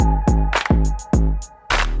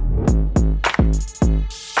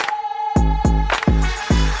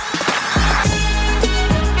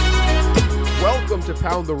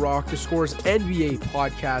Around the Rock, the Scores NBA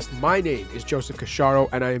podcast. My name is Joseph Cacharo,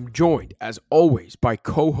 and I am joined, as always, by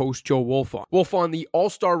co-host Joe Wolfon. Wolfon, the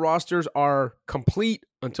All-Star rosters are complete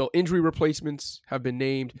until injury replacements have been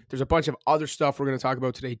named. There's a bunch of other stuff we're going to talk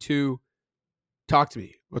about today, too. Talk to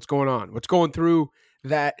me. What's going on? What's going through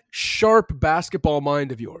that sharp basketball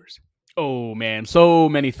mind of yours? Oh, man, so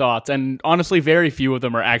many thoughts. And honestly, very few of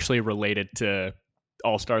them are actually related to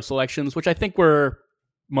All-Star selections, which I think were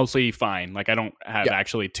mostly fine. Like, I don't have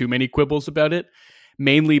actually too many quibbles about it,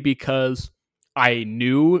 mainly because I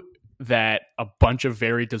knew that a bunch of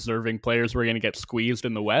very deserving players were going to get squeezed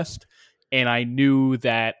in the West, and I knew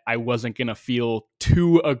that I wasn't going to feel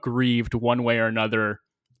too aggrieved one way or another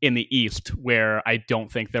in the East, where I don't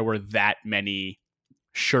think there were that many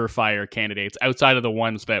surefire candidates outside of the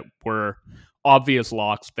ones that were obvious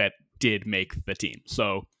locks that did make the team.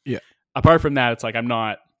 So apart from that, it's like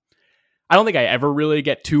I don't think I ever really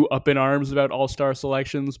get too up in arms about all-star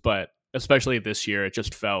selections, but especially this year, it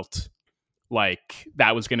just felt like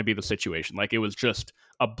that was going to be the situation. Like, it was just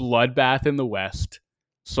a bloodbath in the West.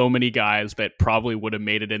 So many guys that probably would have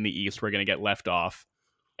made it in the East were going to get left off.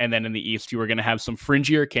 And then in the East, you were going to have some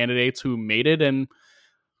fringier candidates who made it, and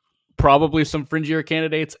probably some fringier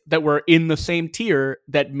candidates that were in the same tier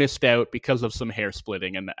that missed out because of some hair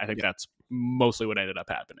splitting. And I think that's mostly what ended up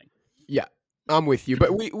happening. Yeah, I'm with you.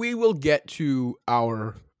 But we will get to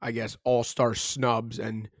our, I guess, all-star snubs.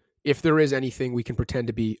 And if there is anything we can pretend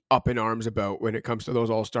to be up in arms about when it comes to those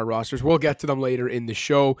all-star rosters, we'll get to them later in the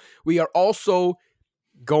show. We are also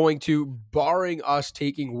going to, barring us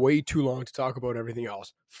taking way too long to talk about everything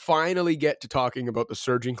else, finally get to talking about the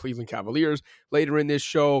surging Cleveland Cavaliers later in this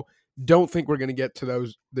show. Don't think we're going to get to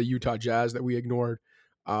the Utah Jazz that we ignored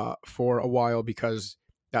for a while because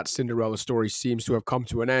that Cinderella story seems to have come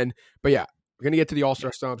to an end. But yeah, we're going to get to the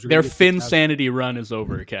All-Star snubs. Their Finsanity run is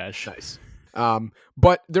over, Cash. Nice.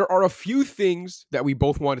 But there are a few things that we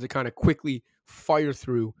both wanted to kind of quickly fire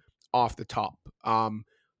through off the top.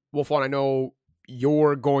 Wolfon, I know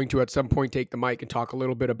you're going to at some point take the mic and talk a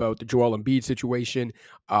little bit about the Joel Embiid situation,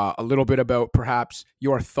 a little bit about perhaps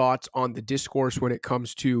your thoughts on the discourse when it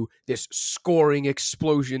comes to this scoring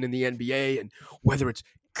explosion in the NBA and whether it's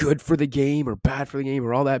good for the game or bad for the game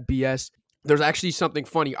or all that BS. There's actually something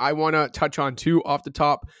funny I want to touch on too off the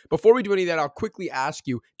top. Before we do any of that, I'll quickly ask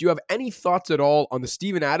you, do you have any thoughts at all on the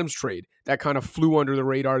Steven Adams trade that kind of flew under the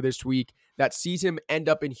radar this week that sees him end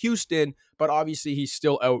up in Houston, but obviously he's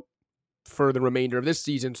still out for the remainder of this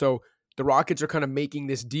season? So the Rockets are kind of making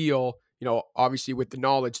this deal, obviously with the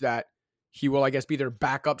knowledge that he will, I guess, be their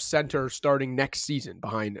backup center starting next season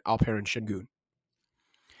behind Alperen Şengün.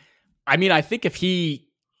 I mean, I think if he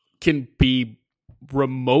can be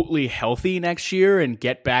remotely healthy next year and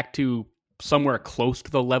get back to somewhere close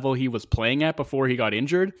to the level he was playing at before he got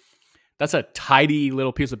injured, that's a tidy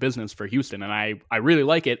little piece of business for Houston. And I really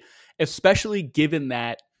like it, especially given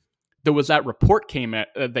that there was that report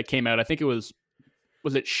that came out. I think it was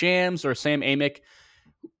it Shams or Sam Amick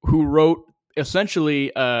who wrote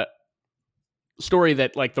essentially a story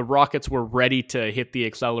that like the Rockets were ready to hit the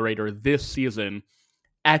accelerator this season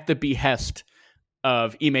at the behest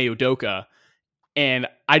of Ime Udoka. And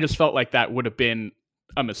I just felt like that would have been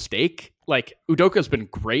a mistake. Like, Udoka's been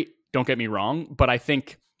great, don't get me wrong, but I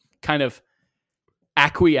think kind of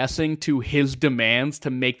acquiescing to his demands to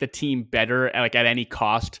make the team better, like at any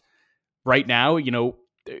cost right now,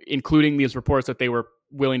 including these reports that they were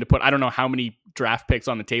willing to put, I don't know how many draft picks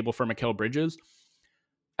on the table for Mikal Bridges.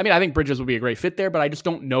 I mean, I think Bridges would be a great fit there, but I just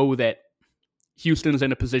don't know that Houston's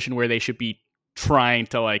in a position where they should be trying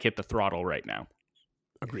to like hit the throttle right now.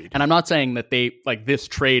 Agreed. And I'm not saying that they like this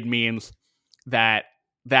trade means that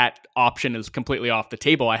option is completely off the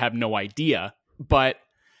table. I have no idea, but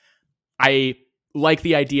I like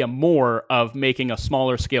the idea more of making a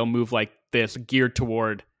smaller scale move like this geared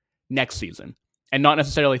toward next season and not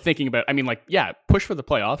necessarily thinking about, push for the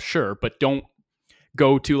playoffs, sure, but don't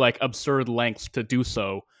go to like absurd lengths to do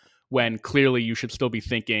so when clearly you should still be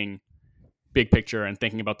thinking big picture and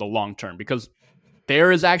thinking about the long term, because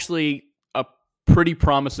there is actually a pretty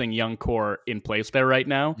promising young core in place there right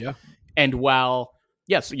now. Yeah. And while,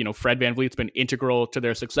 yes, Fred VanVleet's been integral to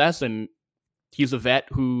their success and he's a vet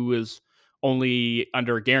who is only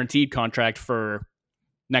under a guaranteed contract for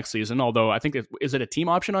next season, although I think is it a team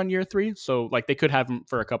option on year 3? So like they could have him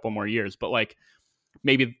for a couple more years, but like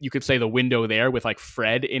maybe you could say the window there with like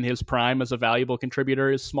Fred in his prime as a valuable contributor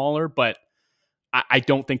is smaller, but I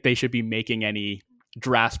don't think they should be making any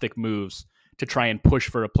drastic moves to try and push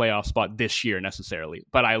for a playoff spot this year necessarily.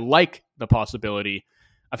 But I like the possibility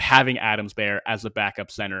of having Adams there as a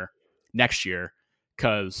backup center next year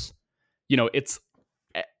because, it's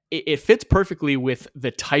it fits perfectly with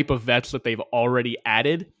the type of vets that they've already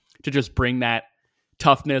added to just bring that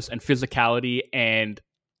toughness and physicality and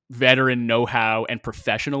veteran know-how and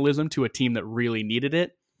professionalism to a team that really needed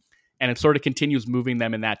it. And it sort of continues moving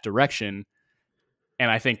them in that direction.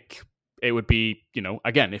 And I think it would be,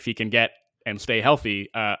 again, if he can get and stay healthy,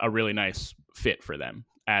 a really nice fit for them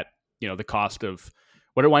at, the cost of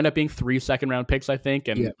what it wind up being 3 second-round picks, I think,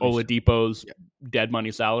 and Oladipo's dead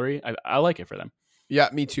money salary. I like it for them. Yeah,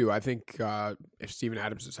 me too. I think if Steven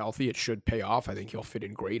Adams is healthy, it should pay off. I think he'll fit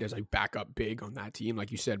in great as a backup big on that team.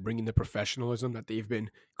 Like you said, bringing the professionalism that they've been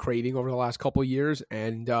craving over the last couple of years.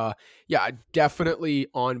 And definitely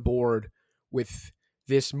on board with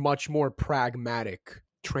this much more pragmatic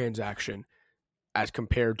transaction as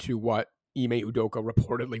compared to what Ime Udoka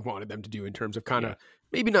reportedly wanted them to do in terms of kind of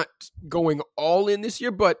maybe not going all in this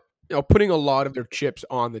year, but putting a lot of their chips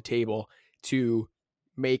on the table to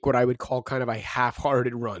make what I would call kind of a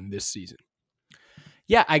half-hearted run this season.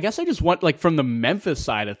 Yeah, I guess I just want, from the Memphis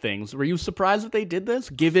side of things, were you surprised that they did this,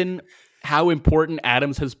 given how important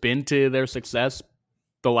Adams has been to their success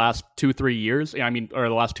the last 2-3 years? I mean, or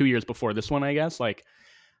the last 2 years before this one, I guess,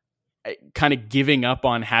 kind of giving up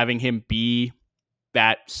on having him be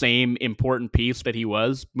that same important piece that he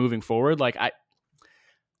was moving forward. I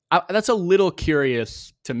that's a little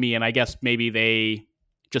curious to me, and I guess maybe they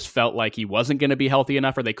just felt like he wasn't going to be healthy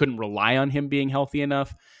enough, or they couldn't rely on him being healthy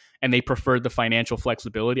enough, and they preferred the financial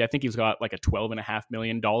flexibility. I think he's got a $12.5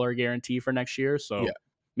 million guarantee for next year, so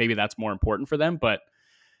maybe that's more important for them. But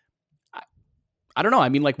I don't know. I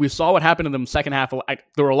mean, we saw what happened to them second half.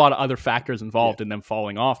 There were a lot of other factors involved in them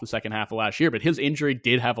falling off the second half of last year, but his injury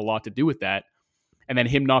did have a lot to do with that. And then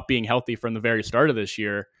him not being healthy from the very start of this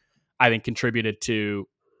year, I think contributed to,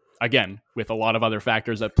 again, with a lot of other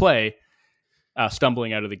factors at play,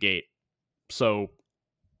 stumbling out of the gate. So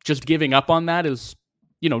just giving up on that is,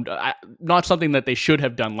 not something that they should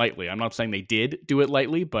have done lightly. I'm not saying they did do it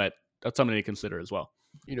lightly, but that's something to consider as well.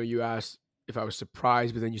 You asked if I was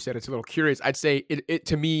surprised, but then you said it's a little curious. I'd say it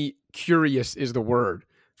to me, curious is the word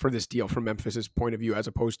for this deal from Memphis's point of view, as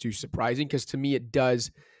opposed to surprising, because to me it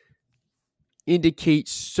does indicate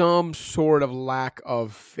some sort of lack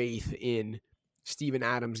of faith in Steven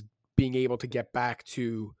Adams being able to get back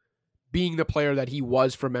to being the player that he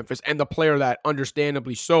was for Memphis, and the player that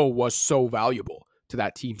understandably so was so valuable to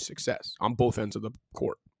that team's success on both ends of the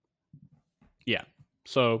court. Yeah.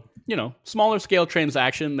 So, smaller scale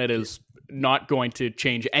transaction that is not going to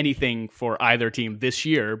change anything for either team this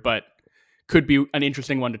year, but could be an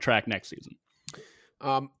interesting one to track next season.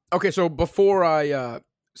 Okay, so before I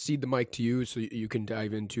cede the mic to you so you can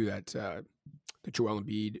dive into that the Joel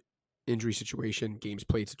Embiid injury situation, games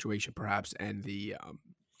played situation perhaps, and the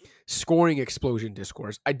scoring explosion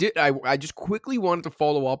discourse. I just quickly wanted to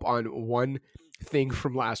follow up on one thing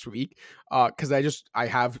from last week because I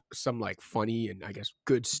have some funny and I guess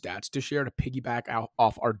good stats to share to piggyback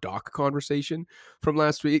off our Doc conversation from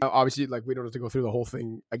last week. Obviously, we don't have to go through the whole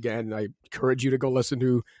thing again. I encourage you to go listen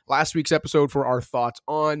to last week's episode for our thoughts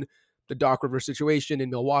on the Doc Rivers situation in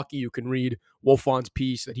Milwaukee. You can read Wolfon's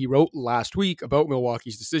piece that he wrote last week about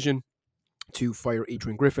Milwaukee's decision to fire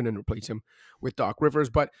Adrian Griffin and replace him with Doc Rivers.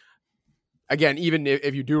 But again, even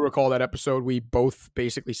if you do recall that episode, we both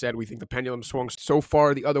basically said we think the pendulum swung so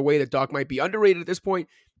far the other way that Doc might be underrated at this point.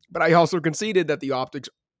 But I also conceded that the optics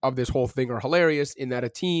of this whole thing are hilarious in that a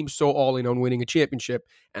team so all in on winning a championship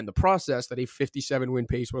and the process that a 57-win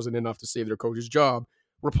pace wasn't enough to save their coach's job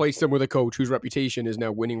replaced them with a coach whose reputation is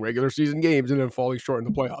now winning regular season games and then falling short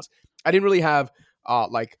in the playoffs. I didn't really have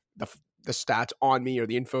the stats on me or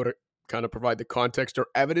the info to kind of provide the context or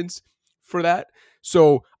evidence for that.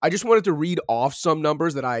 So I just wanted to read off some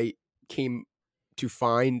numbers that I came to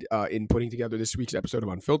find in putting together this week's episode of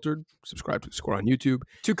Unfiltered. Subscribe to the Score on YouTube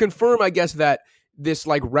to confirm, I guess, that this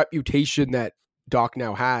reputation that Doc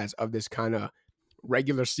now has of this kind of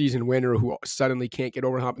regular season winner who suddenly can't get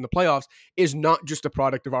over the hump in the playoffs is not just a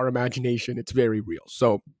product of our imagination. It's very real.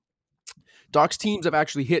 So Doc's teams have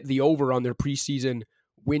actually hit the over on their preseason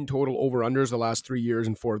win total over-unders the last 3 years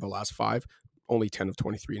and 4 of the last 5. Only 10 of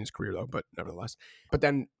 23 in his career, though, but nevertheless. But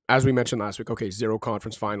then, as we mentioned last week, 0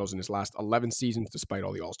 conference finals in his last 11 seasons, despite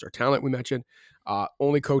all the all-star talent we mentioned.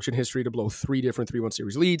 Only coach in history to blow 3 different 3-1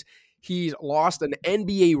 series leads. He's lost an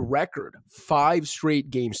NBA record 5 straight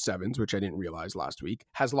Game 7s, which I didn't realize last week.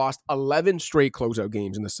 Has lost 11 straight closeout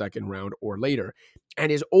games in the second round or later.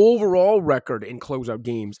 And his overall record in closeout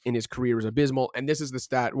games in his career is abysmal. And this is the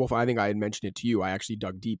stat, Wolf, I think I had mentioned it to you. I actually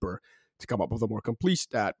dug deeper to come up with a more complete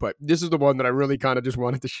stat, but this is the one that I really kind of just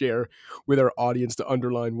wanted to share with our audience to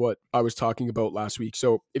underline what I was talking about last week.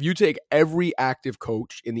 So if you take every active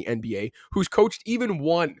coach in the NBA who's coached even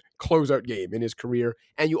one closeout game in his career,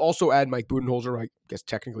 and you also add Mike Budenholzer, I guess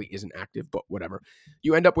technically isn't active, but whatever,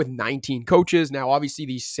 you end up with 19 coaches. Now, obviously,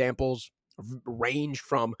 these samples range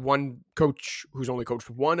from one coach who's only coached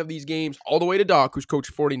one of these games all the way to Doc, who's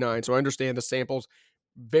coached 49. So I understand the samples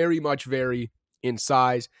very much vary in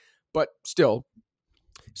size, but still,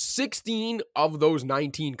 16 of those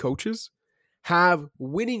 19 coaches have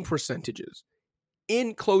winning percentages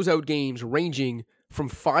in closeout games ranging from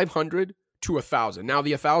 500 to 1,000. Now,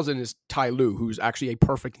 the 1,000 is Ty Lue, who's actually a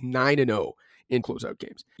perfect 9-0 in closeout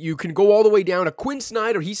games. You can go all the way down to Quinn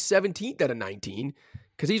Snyder. He's 17th out of 19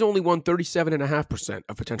 because he's only won 37.5%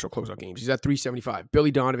 of potential closeout games. He's at 375. Billy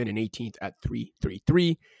Donovan in 18th at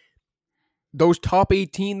 333. Those top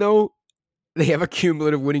 18, though, they have a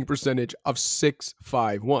cumulative winning percentage of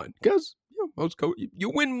 651 because you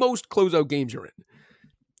win most closeout games you're in.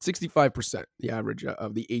 65%, the average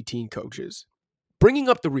of the 18 coaches. Bringing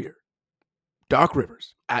up the rear, Doc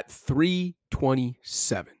Rivers at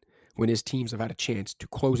 327 when his teams have had a chance to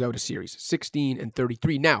close out a series,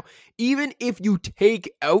 16-33. Now, even if you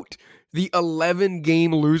take out the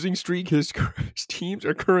 11-game losing streak his teams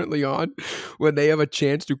are currently on when they have a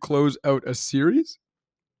chance to close out a series,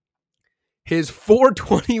 his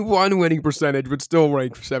 421 winning percentage would still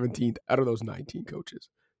rank 17th out of those 19 coaches.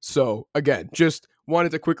 So, again, just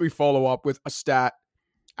wanted to quickly follow up with a stat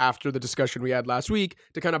after the discussion we had last week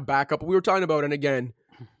to kind of back up what we were talking about. And again,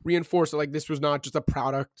 reinforce that like this was not just a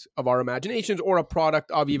product of our imaginations or a product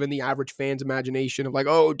of even the average fan's imagination of like,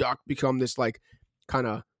 oh, Doc become this like kind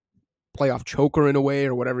of playoff choker in a way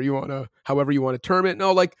or whatever you want to, however you want to term it.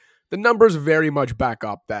 No, like the numbers very much back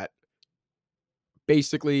up that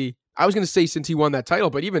basically, I was going to say since he won that title,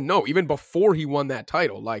 but even before he won that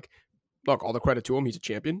title, like, look, all the credit to him. He's a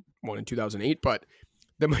champion, won in 2008, but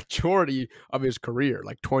the majority of his career,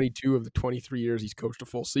 like 22 of the 23 years he's coached a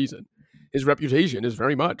full season, his reputation is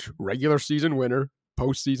very much regular season winner,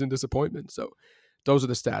 postseason disappointment. So those are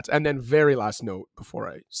the stats. And then very last note before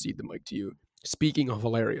I cede the mic to you, speaking of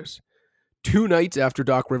hilarious, 2 nights after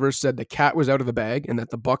Doc Rivers said the cat was out of the bag and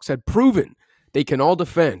that the Bucks had proven they can all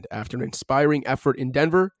defend after an inspiring effort in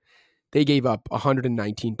Denver, they gave up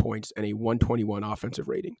 119 points and a 121 offensive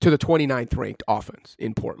rating to the 29th ranked offense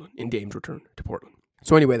in Portland, in Dame's return to Portland.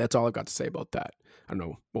 So anyway, that's all I've got to say about that. I don't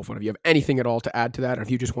know, both one of you have anything at all to add to that, or if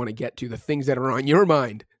you just want to get to the things that are on your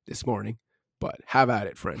mind this morning, but have at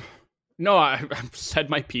it, friend. No, I've said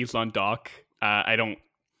my piece on Doc. I don't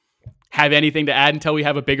have anything to add until we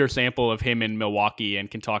have a bigger sample of him in Milwaukee and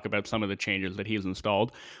can talk about some of the changes that he's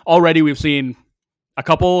installed. Already we've seen a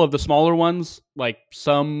couple of the smaller ones, like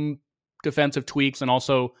some defensive tweaks and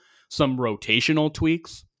also some rotational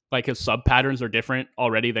tweaks. Like his sub patterns are different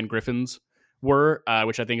already than Griffin's were,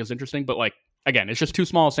 which I think is interesting. But like, again, it's just too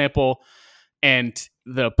small a sample. And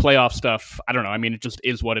the playoff stuff, I don't know. I mean, it just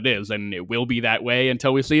is what it is. And it will be that way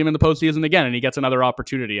until we see him in the postseason again. And he gets another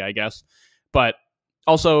opportunity, I guess. But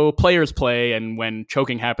also players play. And when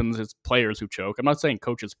choking happens, it's players who choke. I'm not saying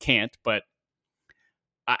coaches can't, but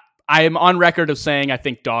I am on record of saying I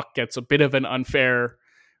think Doc gets a bit of an unfair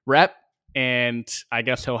rep. And I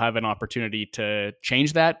guess he'll have an opportunity to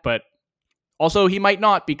change that. But also he might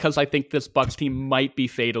not, because I think this Bucks team might be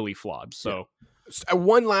fatally flawed. So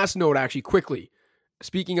one last note, actually, quickly.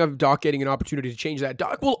 Speaking of Doc getting an opportunity to change that,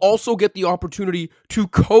 Doc will also get the opportunity to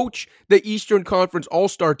coach the Eastern Conference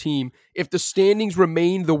All-Star team if the standings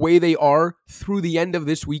remain the way they are through the end of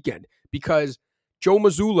this weekend. Because Joe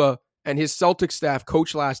Mazzulla and his Celtics staff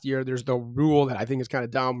coached last year. There's the rule that I think is kind of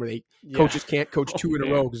dumb where coaches can't coach 2 in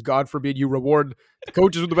a row because God forbid you reward the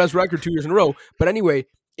coaches with the best record 2 years in a row. But anyway,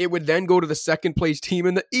 it would then go to the second place team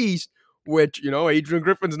in the East, which, Adrian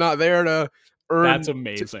Griffin's not there to earn. That's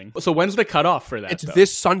amazing. So when's the cutoff for that? It's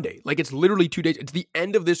this Sunday. Like it's literally 2 days. It's the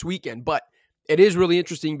end of this weekend. But it is really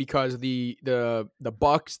interesting because the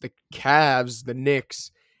Bucks, the Cavs, the Knicks,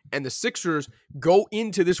 and the Sixers go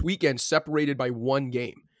into this weekend separated by 1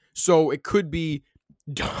 game. So it could be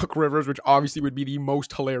Doc Rivers, which obviously would be the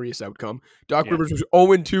most hilarious outcome. Doc Rivers was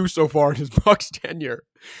 0-2 so far in his Bucks tenure,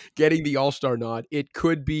 getting the All-Star nod. It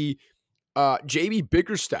could be JB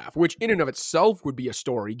Bickerstaff, which in and of itself would be a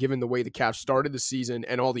story given the way the Cavs started the season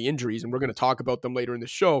and all the injuries, and we're going to talk about them later in the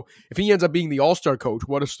show. If he ends up being the All-Star coach,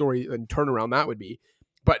 what a story and turnaround that would be.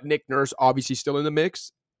 But Nick Nurse obviously still in the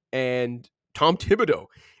mix, and Tom Thibodeau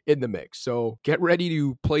in the mix. So get ready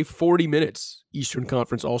to play 40 minutes, Eastern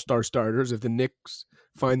Conference All-Star starters, if the Knicks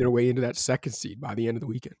find their way into that second seed by the end of the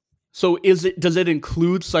weekend. So does it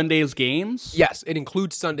include Sunday's games? Yes, it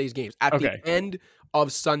includes Sunday's games. At the end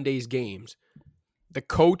of Sunday's games, the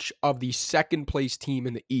coach of the second place team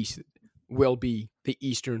in the East will be the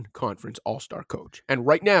Eastern Conference All-Star coach. And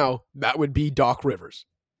right now, that would be Doc Rivers.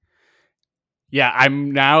 Yeah,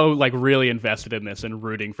 I'm now like really invested in this and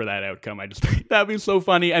rooting for that outcome. I just think that'd be so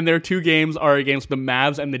funny. And their 2 games are against the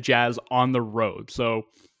Mavs and the Jazz on the road. So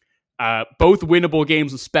both winnable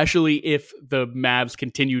games, especially if the Mavs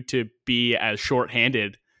continue to be as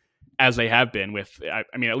shorthanded as they have been with,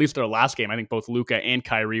 I mean, at least their last game, I think both Luka and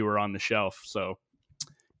Kyrie were on the shelf. So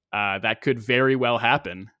that could very well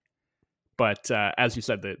happen. But as you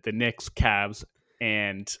said, the Knicks, Cavs,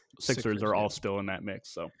 and Sixers are all still in that mix.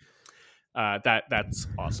 So that's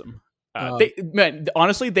awesome.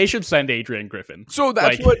 Honestly, they should send Adrian Griffin. So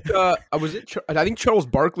that's what was it? I think Charles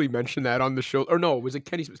Barkley mentioned that on the show, or no, was it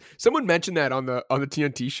Kenny Smith? Someone mentioned that on the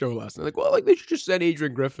TNT show last night. Like, well, like they should just send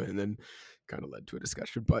Adrian Griffin, and then kind of led to a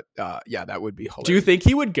discussion. But yeah, that would be hilarious. Do you think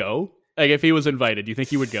he would go? Like, if he was invited, do you think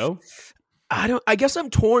he would go? I guess I'm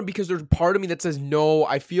torn because there's part of me that says no.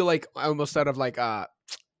 I feel like I almost out of like I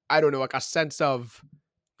don't know, like a sense of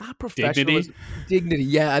not professionalism, dignity.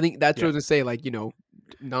 Yeah, I think that's what I was gonna say. Like,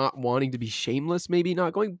 not wanting to be shameless, maybe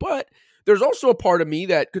not going. But there's also a part of me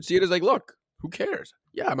that could see it as like, look, who cares?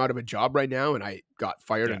 Yeah, I'm out of a job right now, and I got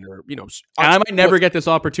fired under, and I might never get this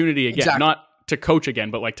opportunity again. Exactly. Not to coach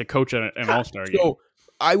again, but like to coach an All-Star game. So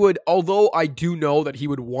I would, although I do know that he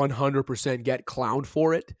would 100% get clowned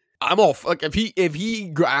for it. I'm all like, if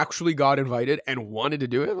he actually got invited and wanted to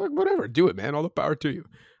do it, like whatever, do it, man. All the power to you.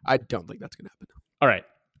 I don't think that's gonna happen. All right.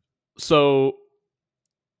 So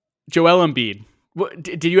Joel Embiid.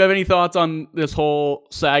 Did you have any thoughts on this whole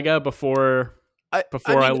saga before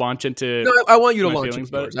I launch into? No, I want you to launch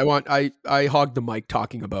into yours. I hogged the mic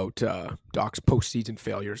talking about Doc's postseason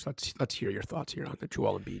failures. Let's hear your thoughts here on the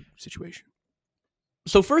Joel Embiid situation.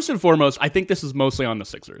 So first and foremost, I think this is mostly on the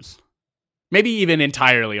Sixers. Maybe even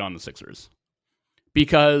entirely on the Sixers.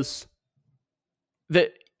 Because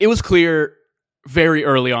it was clear very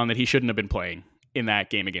early on that he shouldn't have been playing in that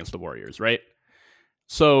game against the Warriors, right?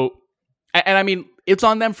 So, and I mean, it's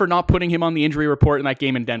on them for not putting him on the injury report in that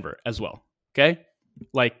game in Denver as well, okay?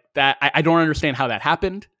 Like that, I don't understand how that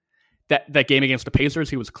happened. That game against the Pacers,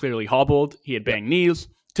 he was clearly hobbled. He had banged knees.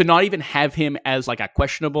 To not even have him as like a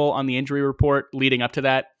questionable on the injury report leading up to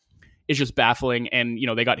that is just baffling. And,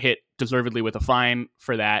 they got hit deservedly with a fine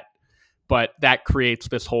for that. But that creates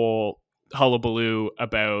this whole hullabaloo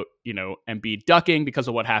about, Embiid ducking because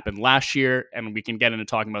of what happened last year. And we can get into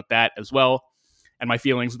talking about that as well. And my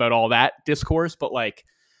feelings about all that discourse. But like,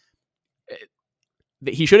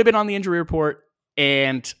 he should have been on the injury report.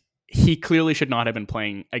 And he clearly should not have been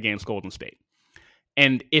playing against Golden State.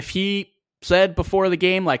 And if he said before the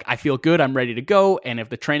game, like, I feel good, I'm ready to go. And if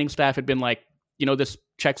the training staff had been like, this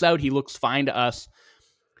checks out, he looks fine to us,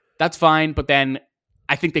 that's fine. But then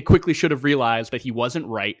I think they quickly should have realized that he wasn't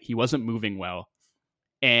right. He wasn't moving well.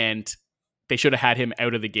 And they should have had him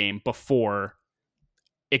out of the game before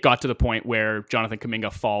it got to the point where Jonathan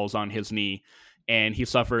Kuminga falls on his knee and he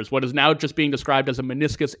suffers what is now just being described as a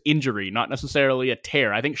meniscus injury, not necessarily a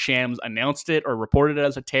tear. I think Shams announced it or reported it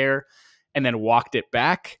as a tear and then walked it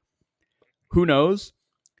back. Who knows?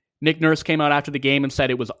 Nick Nurse came out after the game and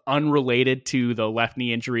said it was unrelated to the left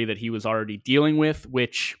knee injury that he was already dealing with,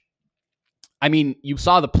 which, I mean, you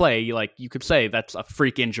saw the play. Like, you could say that's a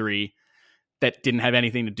freak injury that didn't have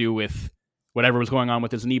anything to do with whatever was going on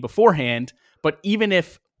with his knee beforehand. But even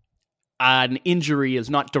if an injury is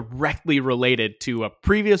not directly related to a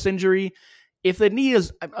previous injury, if the knee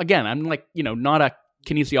is, again, I'm like, not a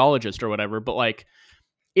kinesiologist or whatever, but like,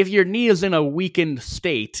 if your knee is in a weakened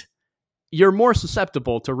state, you're more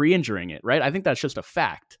susceptible to re-injuring it, right? I think that's just a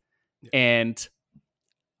fact. Yeah. And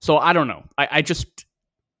so I don't know. I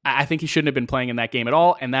think he shouldn't have been playing in that game at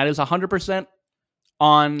all. And that is 100%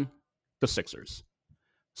 on the Sixers.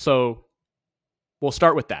 So we'll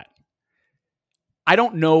start with that. I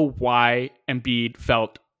don't know why Embiid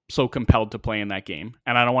felt so compelled to play in that game.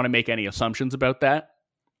 And I don't want to make any assumptions about that.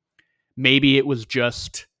 Maybe it was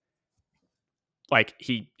just like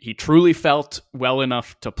he truly felt well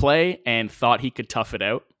enough to play and thought he could tough it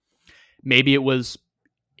out. Maybe it was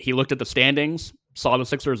he looked at the standings, saw the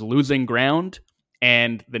Sixers losing ground,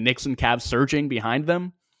 and the Knicks and Cavs surging behind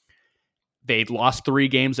them. They'd lost 3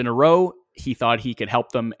 games in a row. He thought he could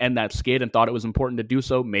help them end that skid and thought it was important to do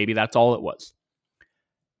so. Maybe that's all it was.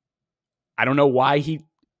 I don't know why he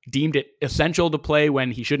deemed it essential to play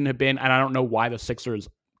when he shouldn't have been, and I don't know why the Sixers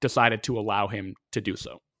decided to allow him to do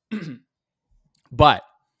so. But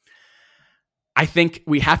I think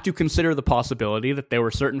we have to consider the possibility that there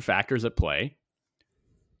were certain factors at play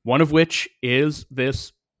one of which is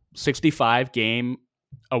this 65 game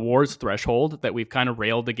awards threshold that we've kind of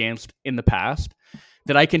railed against in the past,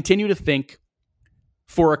 that I continue to think,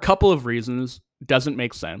 for a couple of reasons, doesn't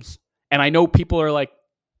make sense. And I know people are like,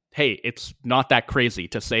 hey, it's not that crazy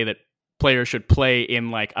to say that players should play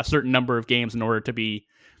in like a certain number of games in order to be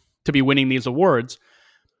winning these awards.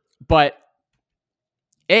 But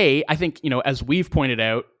I think, as we've pointed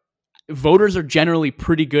out, voters are generally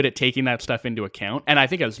pretty good at taking that stuff into account. And I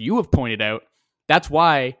think, as you have pointed out, that's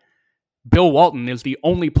why Bill Walton is the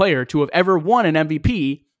only player to have ever won an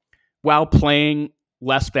MVP while playing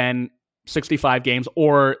less than 65 games,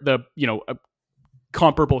 or the, a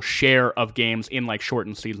comparable share of games in like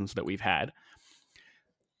shortened seasons that we've had.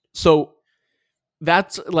 So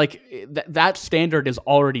that's like, that standard is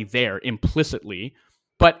already there implicitly.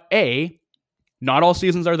 But not all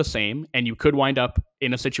seasons are the same, and you could wind up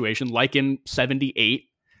in a situation like in 78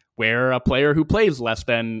 where a player who plays less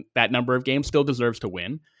than that number of games still deserves to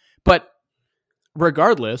win. But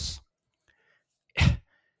regardless,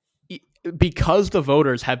 because the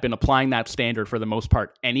voters have been applying that standard for the most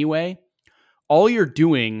part anyway, all you're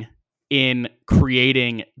doing in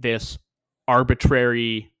creating this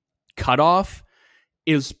arbitrary cutoff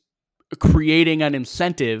is creating an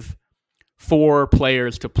incentive for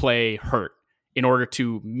players to play hurt in order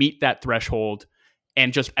to meet that threshold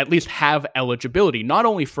and just at least have eligibility, not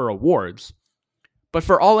only for awards, but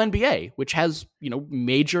for all NBA, which has,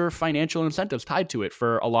 major financial incentives tied to it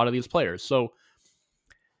for a lot of these players. So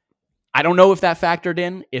I don't know if that factored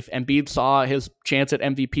in, if Embiid saw his chance at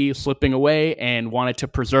MVP slipping away and wanted to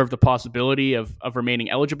preserve the possibility of remaining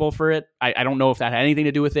eligible for it. I don't know if that had anything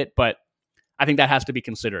to do with it, but I think that has to be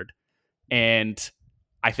considered. And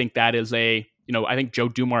I think that is I think Joe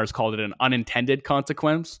Dumars called it an unintended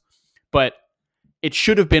consequence, but it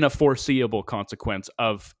should have been a foreseeable consequence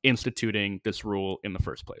of instituting this rule in the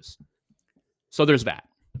first place. So there's that.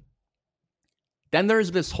 Then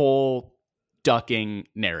there's this whole ducking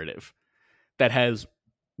narrative that has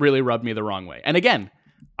really rubbed me the wrong way. And again,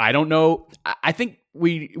 I don't know. I think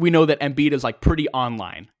we know that Embiid is like pretty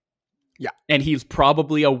online. Yeah. And he's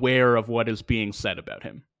probably aware of what is being said about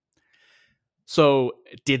him. So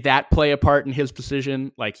did that play a part in his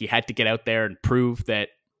decision? Like, he had to get out there and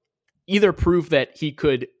either prove that he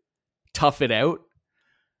could tough it out,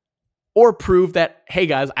 or prove that, hey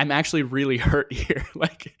guys, I'm actually really hurt here.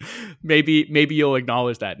 Like, maybe you'll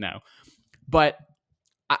acknowledge that now. But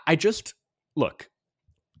I just, look,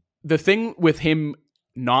 the thing with him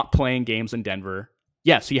not playing games in Denver,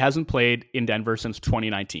 yes, he hasn't played in Denver since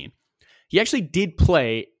 2019. He actually did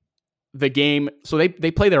play the game. So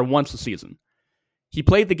they play there once a season. He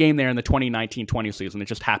played the game there in the 2019-20 season. It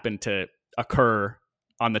just happened to occur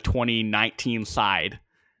on the 2019 side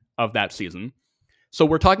of that season. So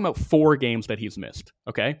we're talking about 4 games that he's missed,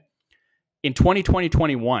 okay? In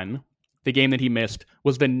 2020-21, the game that he missed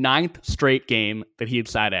was the 9th straight game that he had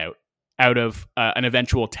sat out of an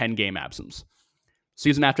eventual 10-game absence.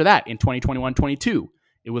 Season after that, in 2021-22,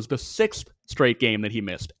 it was the 6th straight game that he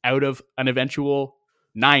missed out of an eventual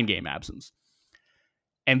 9-game absence.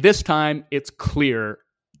 And this time, it's clear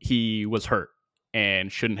he was hurt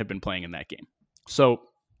and shouldn't have been playing in that game. So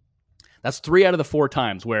that's 3 out of the 4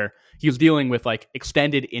 times where he was dealing with like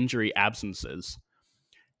extended injury absences.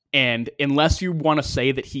 And unless you want to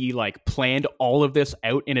say that he like planned all of this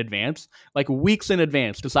out in advance, like weeks in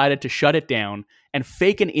advance, decided to shut it down and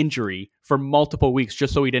fake an injury for multiple weeks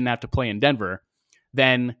just so he didn't have to play in Denver,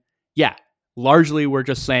 then yeah, largely we're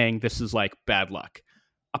just saying this is like bad luck.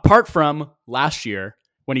 Apart from last year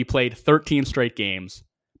when he played 13 straight games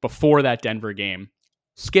before that Denver game,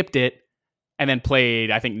 skipped it, and then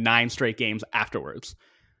played, I think, 9 straight games afterwards.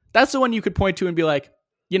 That's the one you could point to and be like,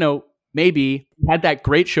 maybe he had that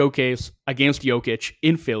great showcase against Jokic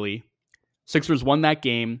in Philly. Sixers won that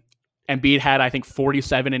game. Embiid had, I think,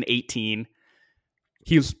 47 and 18.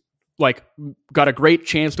 He's like got a great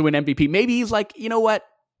chance to win MVP. Maybe he's like, you know what?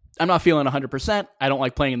 I'm not feeling 100%. I don't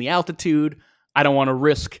like playing in the altitude. I don't want to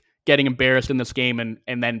risk getting embarrassed in this game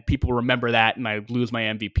and then people remember that and I lose my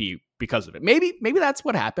MVP because of it. Maybe that's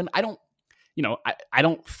what happened. I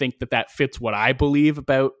don't think that fits what I believe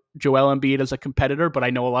about Joel Embiid as a competitor, but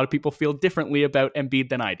I know a lot of people feel differently about Embiid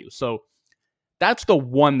than I do. So that's the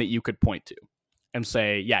one that you could point to and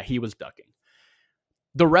say, yeah, he was ducking.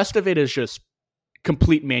 The rest of it is just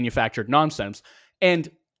complete manufactured nonsense. And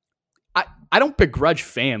I don't begrudge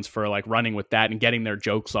fans for like running with that and getting their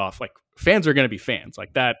jokes off. Like, fans are going to be fans.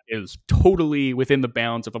 Like, that is totally within the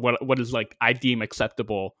bounds of what is like I deem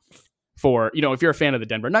acceptable for, if you're a fan of the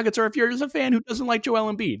Denver Nuggets or if you're just a fan who doesn't like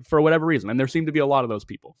Joel Embiid for whatever reason. And there seem to be a lot of those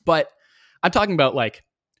people. But I'm talking about like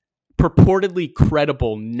purportedly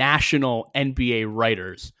credible national NBA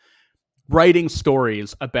writers writing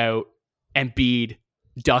stories about Embiid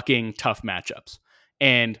ducking tough matchups,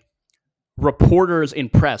 and reporters in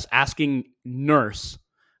press asking Nurse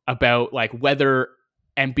about like whether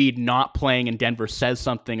Embiid not playing in Denver says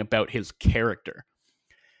something about his character.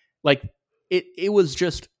 Like it was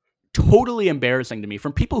just totally embarrassing to me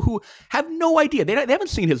from people who have no idea. They haven't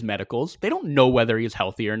seen his medicals. They don't know whether he's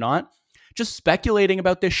healthy or not. Just speculating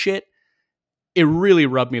about this shit, it really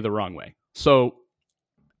rubbed me the wrong way. So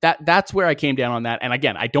that's where I came down on that. And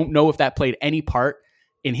again, I don't know if that played any part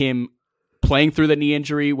in him playing through the knee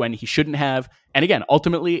injury when he shouldn't have. And again,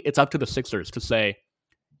 ultimately, it's up to the Sixers to say,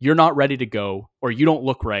 you're not ready to go, or you don't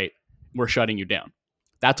look right, we're shutting you down.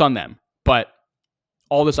 That's on them. But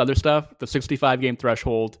all this other stuff, the 65-game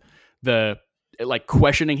threshold, the like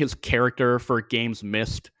questioning his character for games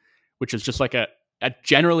missed, which is just like a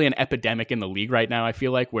generally an epidemic in the league right now, I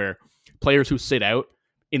feel like, where players who sit out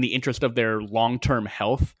in the interest of their long-term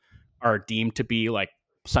health are deemed to be like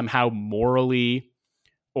somehow morally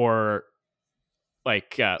or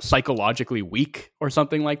like psychologically weak or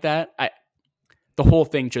something like that. The whole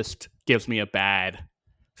thing just gives me a bad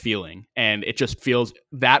feeling, and it just feels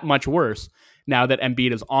that much worse now that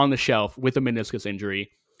Embiid is on the shelf with a meniscus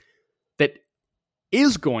injury that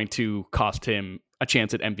is going to cost him a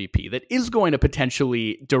chance at MVP, that is going to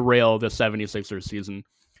potentially derail the 76ers season.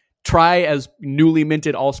 Try as newly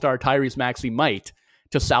minted all-star Tyrese Maxey might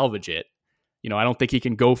to salvage it. You know, I don't think he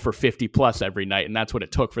can go for 50 plus every night, and that's what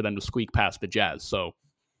it took for them to squeak past the Jazz. So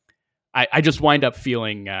I just wind up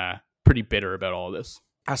feeling pretty bitter about all this.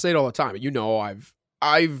 I say it all the time. You know,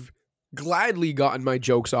 I've gladly gotten my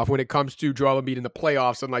jokes off when it comes to Joel Embiid in the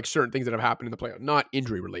playoffs and like certain things that have happened in the playoffs, not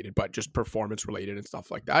injury related, but just performance related and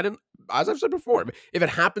stuff like that. And as I've said before, if it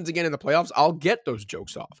happens again in the playoffs, I'll get those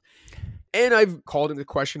jokes off. And I've called into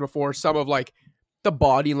question before some of like the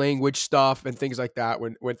body language stuff and things like that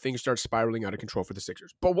when things start spiraling out of control for the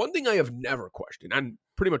Sixers. But one thing I have never questioned, and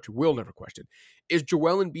pretty much will never question, is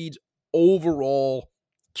Joel Embiid's overall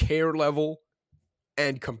care level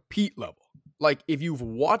and compete level. Like, if you've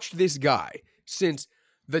watched this guy since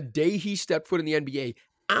the day he stepped foot in the NBA,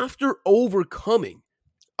 after overcoming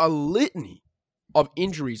a litany of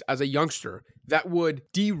injuries as a youngster that would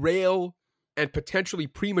derail and potentially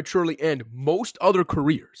prematurely end most other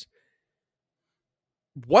careers,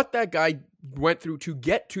 what that guy went through to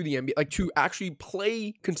get to the NBA, like to actually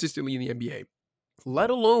play consistently in the NBA,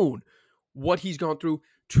 let alone what he's gone through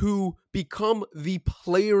to become the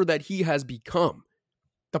player that he has become.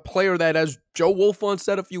 The player that, as Joe Wolfond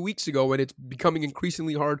said a few weeks ago, and it's becoming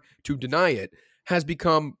increasingly hard to deny it, has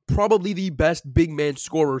become probably the best big man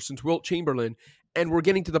scorer since Wilt Chamberlain. And we're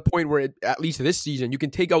getting to the point where, at least this season, you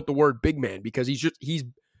can take out the word big man because he's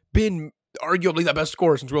been arguably the best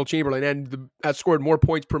scorer since Wilt Chamberlain and has scored more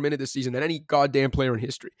points per minute this season than any goddamn player in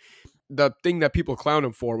history. The thing that people clown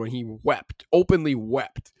him for when he openly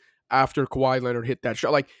wept after Kawhi Leonard hit that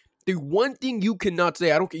shot, like, the one thing you cannot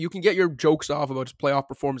say, you can get your jokes off about his playoff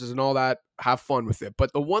performances and all that, have fun with it.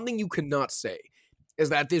 But the one thing you cannot say is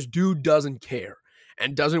that this dude doesn't care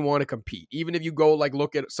and doesn't want to compete. Even if you go like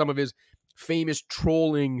look at some of his famous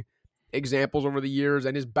trolling examples over the years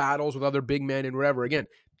and his battles with other big men and whatever, again,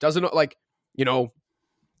 doesn't like, you know,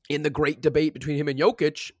 in the great debate between him and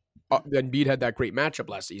Jokic, Embiid had that great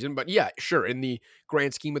matchup last season. But yeah, sure, in the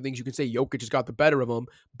grand scheme of things, you can say Jokic has got the better of him.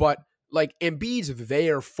 But like, Embiid's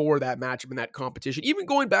there for that matchup and that competition. Even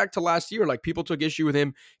going back to last year, like, people took issue with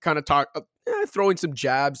him kind of throwing some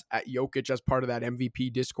jabs at Jokic as part of that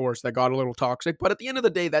MVP discourse that got a little toxic. But at the end of the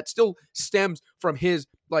day, that still stems from his,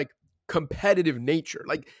 like, competitive nature.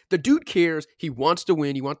 Like, the dude cares. He wants to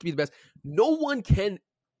win. He wants to be the best. No one can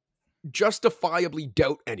justifiably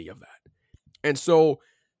doubt any of that. And so,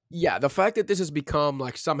 yeah, the fact that this has become,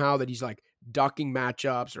 like, somehow that he's, like, ducking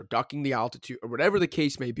matchups or ducking the altitude or whatever the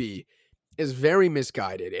case may be is very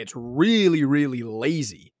misguided. It's really, really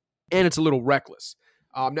lazy, and it's a little reckless.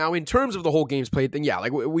 Now, in terms of the whole games played thing, yeah,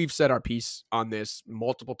 like we've said our piece on this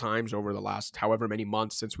multiple times over the last however many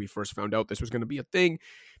months since we first found out this was going to be a thing.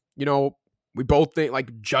 You know, we both think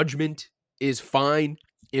like judgment is fine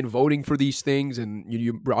in voting for these things, and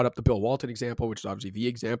you brought up the Bill Walton example, which is obviously the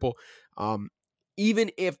example.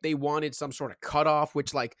 Even if they wanted some sort of cutoff,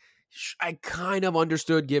 which like I kind of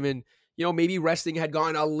understood given, you know, maybe wrestling had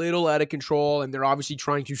gone a little out of control and they're obviously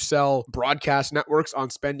trying to sell broadcast networks on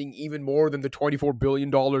spending even more than the $24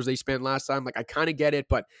 billion they spent last time. Like, I kind of get it,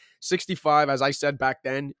 but 65, as I said back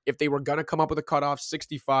then, if they were going to come up with a cutoff,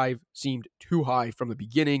 65 seemed too high from the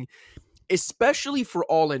beginning, especially for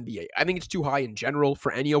all NBA. I think it's too high in general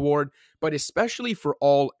for any award, but especially for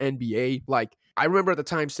all NBA. Like, I remember at the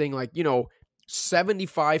time saying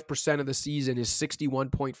 75% of the season is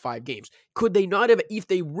 61.5 games. Could they not have, if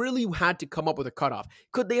they really had to come up with a cutoff,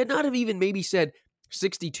 could they not have even maybe said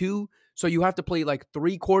 62? So you have to play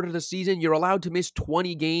 3/4 of the season. You're allowed to miss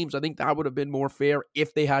 20 games. I think that would have been more fair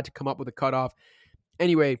if they had to come up with a cutoff.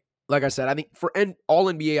 Anyway, like I said, I think for all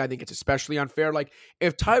NBA, I think it's especially unfair.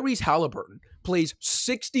 If Tyrese Halliburton plays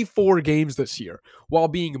 64 games this year while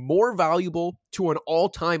being more valuable to an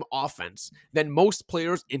all-time offense than most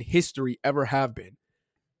players in history ever have been,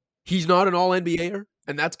 he's not an all-NBAer,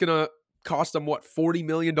 and that's going to cost them, $40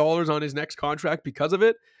 million on his next contract because of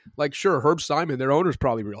it? Sure, Herb Simon, their owner's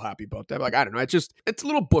probably real happy about that. I don't know. It's a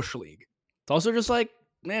little bush league. It's also just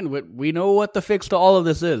man, we know what the fix to all of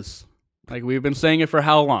this is. We've been saying it for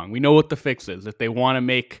how long? We know what the fix is. If they want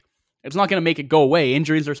to it's not going to make it go away.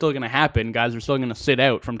 Injuries are still going to happen. Guys are still going to sit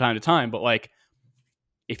out from time to time. But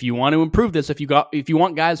if you want to improve this, if you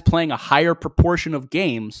want guys playing a higher proportion of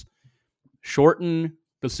games, shorten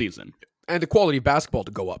the season. And the quality of basketball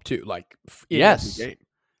to go up too. Yes. Every game.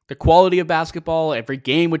 The quality of basketball, every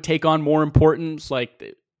game would take on more importance.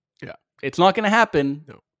 It's not going to happen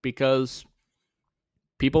because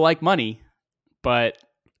people like money, but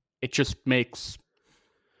it just makes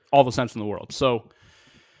all the sense in the world. So,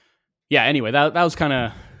 yeah, anyway, that was kind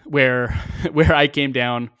of where I came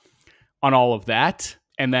down on all of that.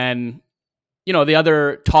 And then, the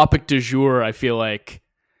other topic du jour, I feel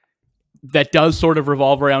that does sort of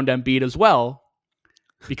revolve around Embiid as well,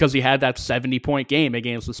 because he had that 70-point game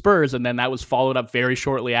against the Spurs, and then that was followed up very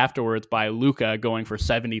shortly afterwards by Luka going for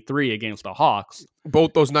 73 against the Hawks.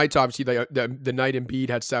 Both those nights, obviously, the night Embiid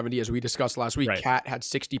had 70, as we discussed last week, right. Cat had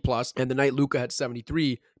 60+, and the night Luka had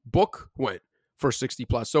 73, Book went for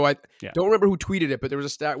 60+. So I don't remember who tweeted it, but there was a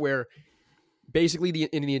stat where basically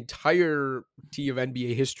in the entirety of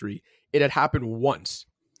NBA history, it had happened once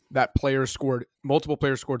that multiple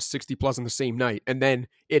players scored 60+ in the same night, and then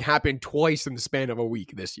it happened twice in the span of a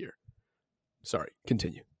week this year. Sorry,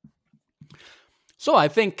 continue. So I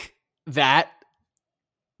think that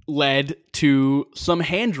led to some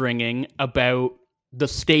hand-wringing about the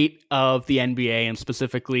state of the NBA and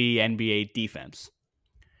specifically NBA defense.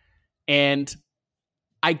 And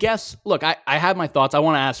I guess, look, I have my thoughts. I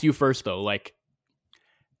want to ask you first, though.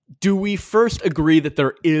 Do we first agree that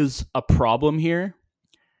there is a problem here?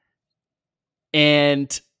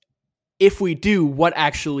 And if we do, what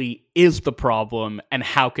actually is the problem and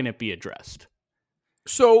how can it be addressed?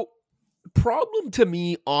 So, problem to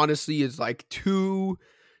me, honestly, is too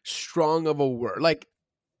strong of a word.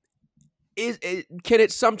 Can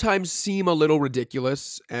it sometimes seem a little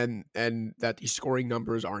ridiculous and that these scoring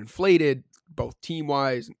numbers are inflated, both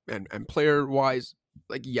team-wise and player-wise?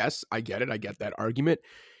 Yes, I get it. I get that argument.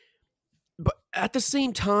 But at the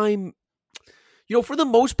same time, for the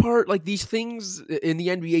most part, these things in the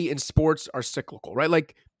NBA and sports are cyclical,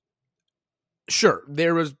 right? Sure,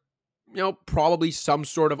 there was, probably some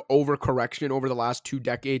sort of overcorrection over the last 2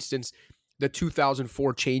 decades since the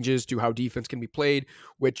 2004 changes to how defense can be played,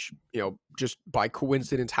 which, just by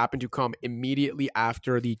coincidence happened to come immediately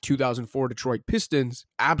after the 2004 Detroit Pistons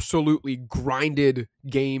absolutely grinded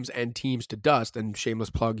games and teams to dust. And shameless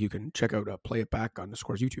plug, you can check out Play It Back on the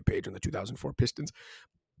Scores YouTube page on the 2004 Pistons.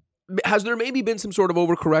 Has there maybe been some sort of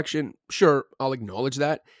overcorrection? Sure, I'll acknowledge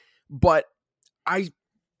that. But I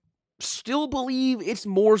still believe it's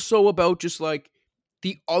more so about just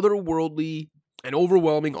the otherworldly and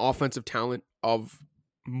overwhelming offensive talent of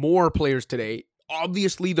more players today.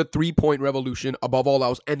 Obviously, the 3-point revolution above all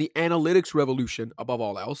else and the analytics revolution above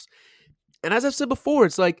all else. And as I've said before,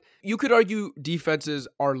 it's you could argue defenses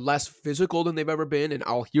are less physical than they've ever been, and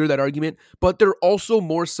I'll hear that argument, but they're also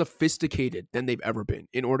more sophisticated than they've ever been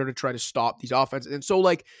in order to try to stop these offenses. And so,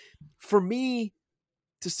 for me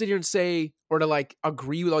to sit here and say, or to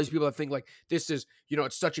agree with all these people that think this is,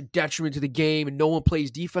 it's such a detriment to the game and no one plays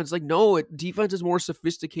defense. No, defense is more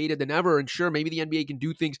sophisticated than ever. And sure, maybe the NBA can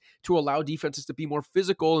do things to allow defenses to be more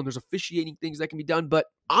physical and there's officiating things that can be done. But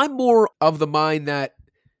I'm more of the mind that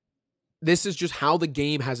this is just how the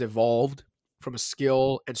game has evolved from a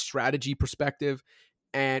skill and strategy perspective,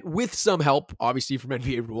 and with some help, obviously, from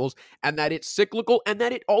NBA rules, and that it's cyclical, and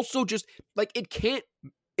that it also just,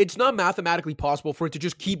 it's not mathematically possible for it to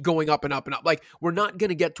just keep going up and up and up. We're not going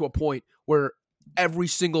to get to a point where every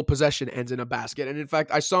single possession ends in a basket. And in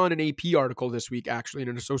fact, I saw in an AP article this week, actually, in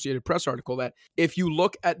an Associated Press article, that if you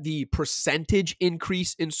look at the percentage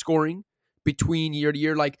increase in scoring between year to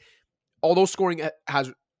year, although scoring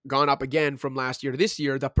has gone up again from last year to this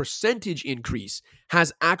year, the percentage increase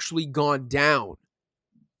has actually gone down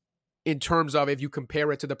in terms of if you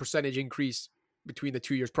compare it to the percentage increase between the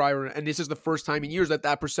 2 years prior, and this is the first time in years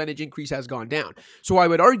that percentage increase has gone down. So I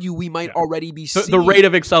would argue we might already be seeing... The rate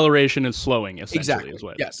of acceleration is slowing, essentially,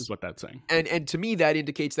 exactly. is what that's saying. And to me, that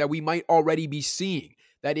indicates that we might already be seeing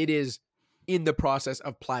that it is in the process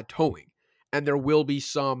of plateauing, and there will be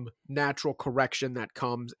some natural correction that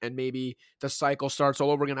comes, and maybe the cycle starts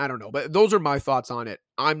all over again. I don't know, but those are my thoughts on it.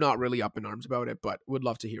 I'm not really up in arms about it, but would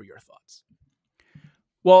love to hear your thoughts.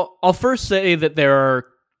 Well, I'll first say that there are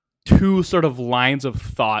two sort of lines of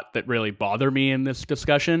thought that really bother me in this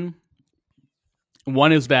discussion.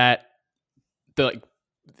 One is that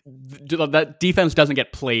that defense doesn't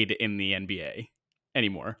get played in the NBA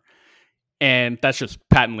anymore. And that's just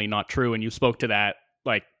patently not true. And you spoke to that.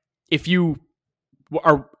 Like, if you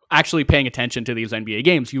are actually paying attention to these NBA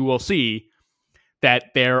games, you will see that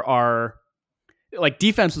there are, like,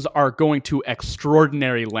 defenses are going to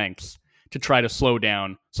extraordinary lengths to try to slow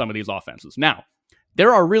down some of these offenses. Now,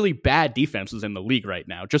 there are really bad defenses in the league right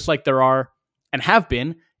now, just like there are and have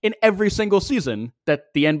been in every single season that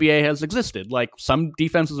the NBA has existed. Like, some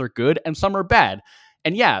defenses are good and some are bad.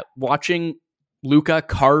 And yeah, watching Luka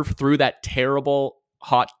carve through that terrible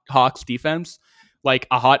Hawks defense like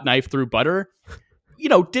a hot knife through butter,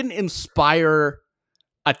 didn't inspire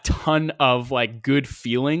a ton of like good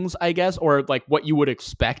feelings, I guess, or like what you would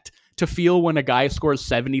expect to feel when a guy scores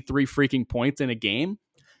 73 freaking points in a game.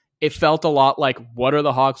 It felt a lot like, what are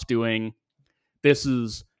the Hawks doing? This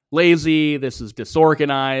is lazy. This is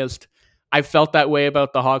disorganized. I felt that way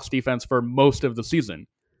about the Hawks defense for most of the season.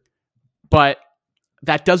 But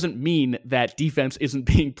that doesn't mean that defense isn't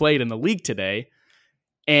being played in the league today.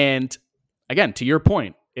 And again, to your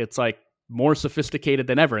point, it's like more sophisticated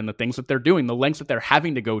than ever. And the things that they're doing, the lengths that they're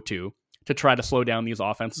having to go to try to slow down these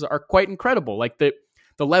offenses are quite incredible. Like the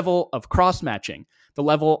level of cross-matching, the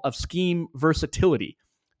level of scheme versatility,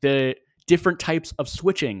 the different types of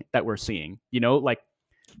switching that we're seeing, like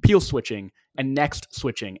peel switching and next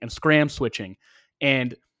switching and scram switching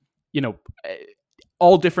and,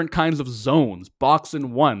 all different kinds of zones, box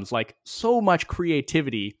and ones, like so much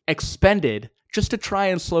creativity expended just to try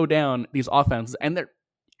and slow down these offenses. And they're,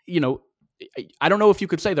 I don't know if you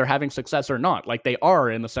could say they're having success or not. Like, they are,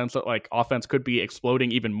 in the sense that like offense could be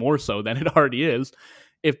exploding even more so than it already is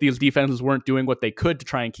if these defenses weren't doing what they could to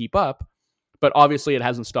try and keep up. But obviously it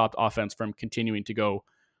hasn't stopped offense from continuing to go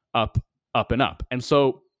up, up, and up. And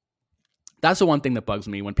so that's the one thing that bugs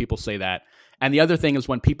me when people say that. And the other thing is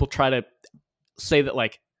when people try to say that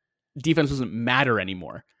like defense doesn't matter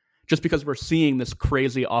anymore. Just because we're seeing this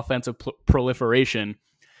crazy offensive proliferation,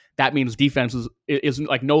 that means defense is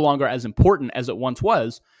like no longer as important as it once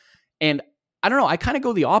was. And I don't know, I kind of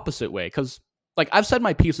go the opposite way, because like I've said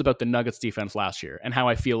my piece about the Nuggets defense last year and how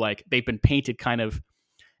I feel like they've been painted kind of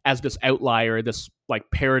as this outlier, this like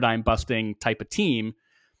paradigm busting type of team.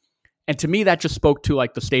 And to me, that just spoke to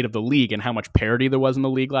like the state of the league and how much parity there was in the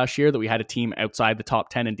league last year, that we had a team outside the top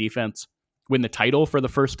 10 in defense win the title for the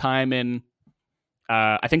first time in,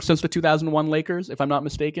 I think, since the 2001 Lakers, if I'm not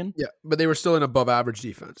mistaken. Yeah, but they were still an above average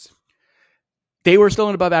defense. They were still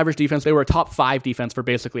an above average defense. They were a top 5 defense for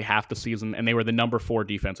basically half the season, and they were the number 4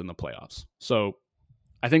 defense in the playoffs. So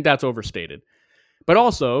I think that's overstated. But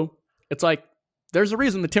also, it's like, there's a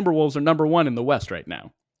reason the Timberwolves are number 1 in the West right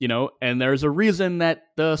now, and there's a reason that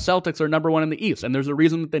the Celtics are number 1 in the East, and there's a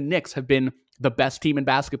reason that the Knicks have been the best team in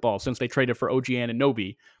basketball since they traded for OG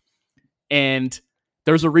Anunoby. And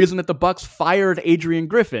there's a reason that the Bucks fired Adrian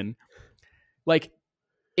Griffin. Like,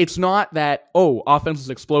 it's not that, offense is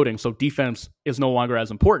exploding, so defense is no longer as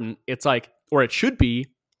important. It's like, or it should be,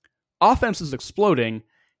 offense is exploding,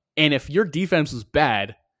 and if your defense is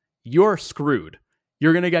bad, you're screwed.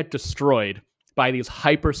 You're going to get destroyed by these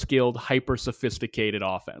hyper-skilled, hyper-sophisticated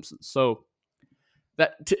offenses. So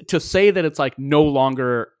that to say that it's like no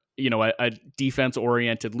longer, a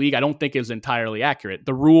defense-oriented league, I don't think is entirely accurate.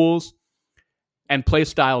 The rules and play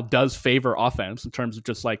style does favor offense in terms of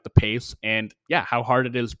just like the pace and how hard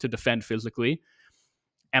it is to defend physically.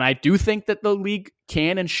 And I do think that the league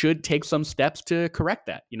can and should take some steps to correct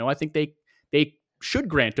that. I think they should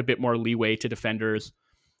grant a bit more leeway to defenders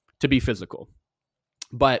to be physical.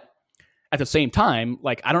 But at the same time,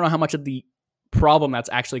 like, I don't know how much of the problem that's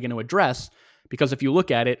actually going to address, because if you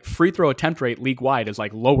look at it, free throw attempt rate league wide is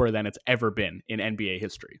like lower than it's ever been in NBA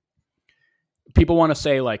history. People want to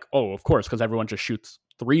say like, of course, because everyone just shoots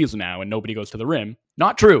threes now and nobody goes to the rim.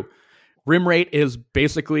 Not true. Rim rate is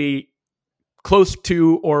basically close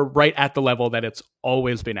to or right at the level that it's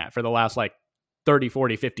always been at for the last like 30,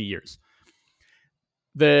 40, 50 years.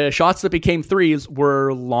 The shots that became threes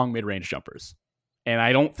were long mid-range jumpers. And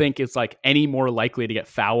I don't think it's like any more likely to get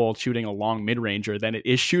fouled shooting a long mid-ranger than it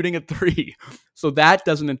is shooting a three. So that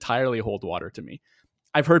doesn't entirely hold water to me.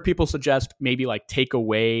 I've heard people suggest maybe like take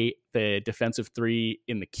away the defensive three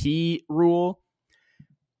in the key rule.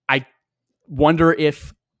 I wonder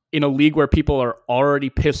if in a league where people are already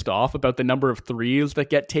pissed off about the number of threes that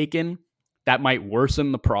get taken, that might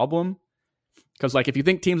worsen the problem. Because like if you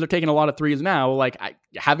think teams are taking a lot of threes now, like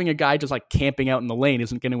having a guy just like camping out in the lane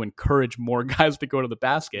isn't going to encourage more guys to go to the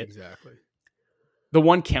basket. Exactly. The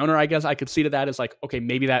one counter I guess I could see to that is like, okay,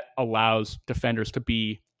 maybe that allows defenders to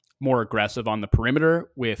be more aggressive on the perimeter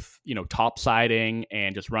with, top siding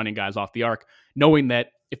and just running guys off the arc, knowing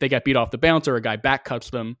that if they get beat off the bounce or a guy back cuts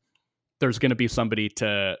them, there's going to be somebody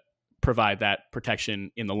to provide that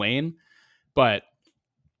protection in the lane. But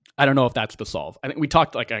I don't know if that's the solve. I think we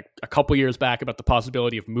talked like a couple years back about the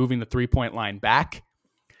possibility of moving the 3-point line back.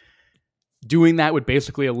 Doing that would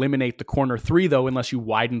basically eliminate the corner three, though, unless you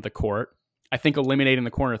widen the court. I think eliminating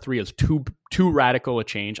the corner three is too radical a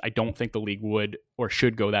change. I don't think the league would or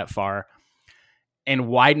should go that far. And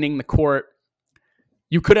widening the court,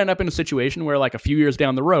 you could end up in a situation where like a few years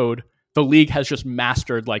down the road, the league has just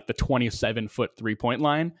mastered like the 27-foot 3-point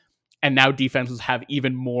line. And now defenses have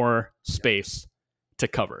even more space to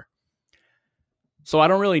cover. So I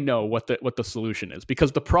don't really know what the solution is,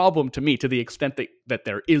 because the problem to me, to the extent that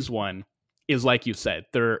there is one, is like you said,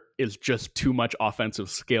 there is just too much offensive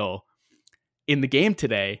skill in the game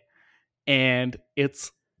today, and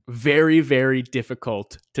it's very, very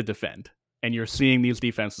difficult to defend. And you're seeing these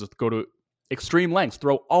defenses go to extreme lengths,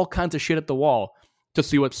 throw all kinds of shit at the wall to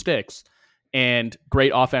see what sticks, and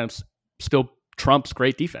great offense still trumps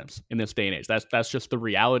great defense in this day and age. That's just the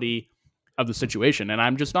reality of the situation, and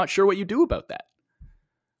I'm just not sure what you do about that.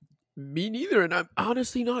 Me neither, and I'm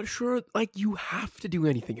honestly not sure like you have to do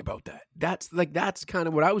anything about that. That's kind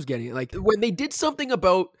of what I was getting. Like when they did something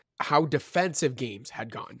about how defensive games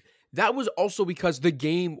had gone, that was also because the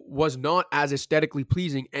game was not as aesthetically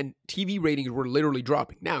pleasing and TV ratings were literally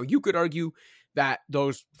dropping. Now, you could argue that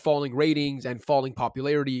those falling ratings and falling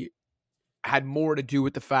popularity had more to do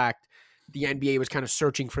with the fact the NBA was kind of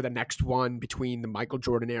searching for the next one between the Michael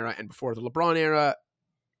Jordan era and before the LeBron era,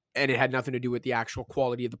 and it had nothing to do with the actual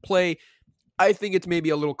quality of the play. I think it's maybe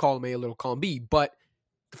a little column A, a little column B, but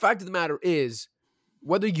the fact of the matter is,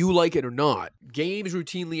 whether you like it or not, games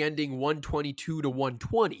routinely ending 122 to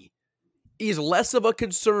 120 is less of a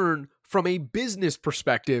concern from a business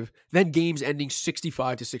perspective than games ending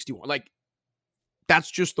 65 to 61. Like, that's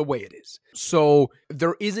just the way it is. So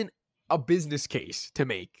there isn't a business case to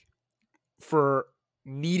make for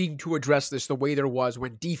needing to address this the way there was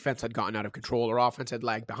when defense had gotten out of control or offense had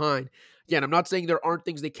lagged behind. Again, I'm not saying there aren't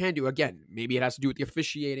things they can do. Again, maybe it has to do with the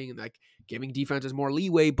officiating and like giving defenses more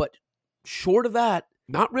leeway, but short of that,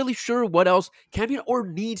 not really sure what else can be or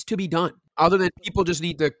needs to be done other than people just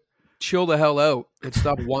need to chill the hell out and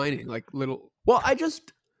stop whining like little. Well,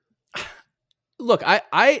 look,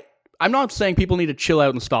 I'm not saying people need to chill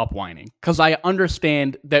out and stop whining, because I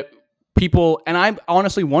understand that people, and I'm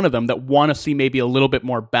honestly one of them, that want to see maybe a little bit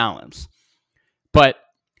more balance. But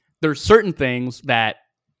there's certain things that,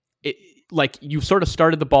 like, you've sort of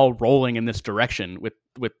started the ball rolling in this direction with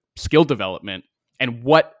skill development and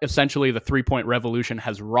what essentially the 3-point revolution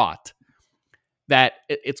has wrought, that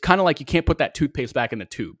it's kind of like you can't put that toothpaste back in the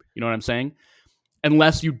tube. You know what I'm saying?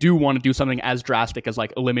 Unless you do want to do something as drastic as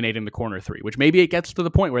like eliminating the corner three, which maybe it gets to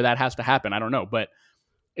the point where that has to happen. I don't know. But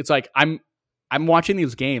it's like I'm watching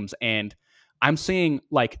these games and I'm seeing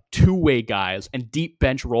like two-way guys and deep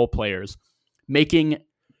bench role players making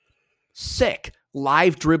sick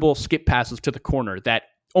live dribble skip passes to the corner that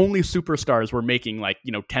only superstars were making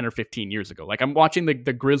 10 or 15 years ago. Like I'm watching the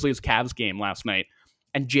Grizzlies Cavs game last night,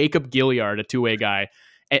 and Jacob Gilliard, a two-way guy,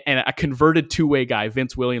 and a converted two-way guy,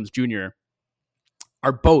 Vince Williams Jr.,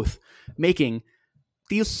 are both making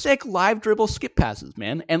these sick live dribble skip passes,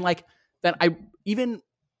 man. And like that, I even,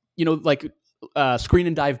 screen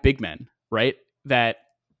and dive big men, right? That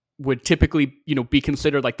would typically, be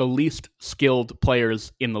considered like the least skilled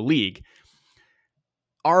players in the league,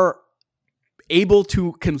 are able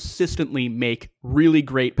to consistently make really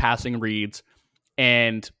great passing reads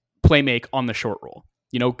and play make on the short roll.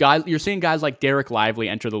 Guys, you're seeing guys like Derek Lively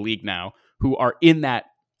enter the league now who are in that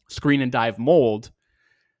screen and dive mold,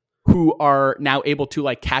 who are now able to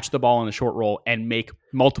like catch the ball in the short roll and make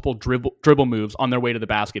multiple dribble moves on their way to the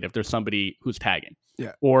basket if there's somebody who's tagging.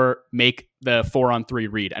 Yeah. Or make the 4-on-3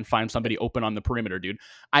 read and find somebody open on the perimeter, dude.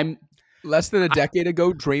 Less than a decade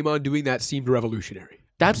ago, Draymond doing that seemed revolutionary.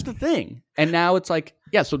 That's the thing. And now it's like,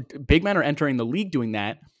 yeah, so big men are entering the league doing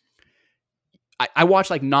that. I watched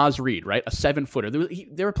like Naz Reid, right? A 7-footer.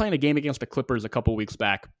 They were playing a game against the Clippers a couple weeks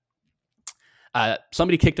back.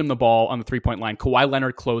 Somebody kicked him the ball on the 3-point line. Kawhi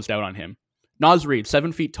Leonard closed out on him. Naz Reid,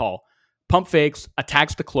 7 feet tall, pump fakes,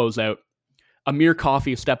 attacks the closeout. Amir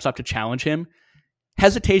Coffey steps up to challenge him.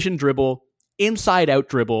 Hesitation dribble, inside out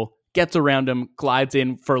dribble, gets around him, glides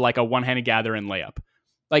in for like a one-handed gather and layup.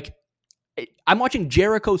 Like, I'm watching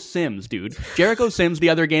Jericho Sims, dude. Jericho Sims, the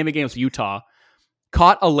other game against Utah,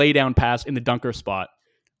 caught a laydown pass in the dunker spot.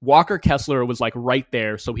 Walker Kessler was like right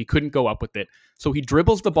there, so he couldn't go up with it. So he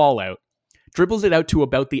dribbles the ball out, dribbles it out to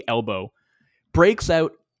about the elbow, breaks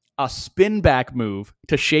out a spin back move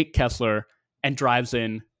to shake Kessler, and drives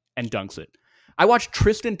in and dunks it. I watched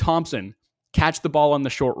Tristan Thompson catch the ball on the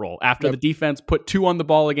short roll after the defense put 2 on the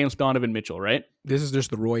ball against Donovan Mitchell, right? This is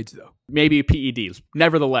just the roids, though. Maybe PEDs.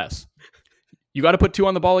 Nevertheless, you got to put 2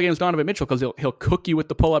 on the ball against Donovan Mitchell because he'll cook you with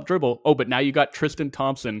the pull-up dribble. Oh, but now you got Tristan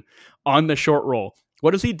Thompson on the short roll.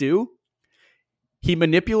 What does he do? He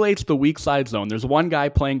manipulates the weak side zone. There's one guy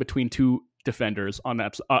playing between 2 defenders on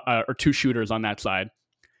that, or 2 shooters on that side.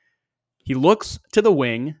 He looks to the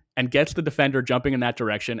wing and gets the defender jumping in that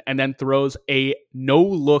direction and then throws a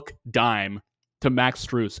no-look dime to Max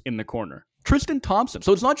Strus in the corner. Tristan Thompson.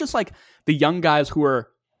 So it's not just like the young guys who are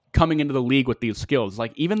coming into the league with these skills.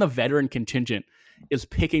 Like even the veteran contingent is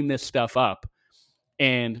picking this stuff up.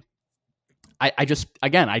 And I just,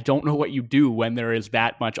 again, I don't know what you do when there is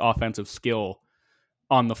that much offensive skill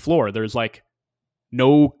on the floor. There's like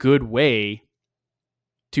no good way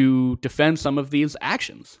to defend some of these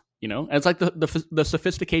actions. You know, and it's like the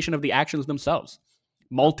sophistication of the actions themselves.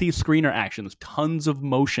 Multi-screener actions, tons of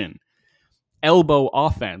motion, elbow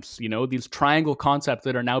offense, you know, these triangle concepts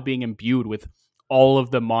that are now being imbued with all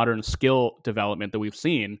of the modern skill development that we've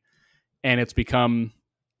seen. And it's become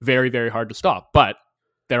very, very hard to stop. But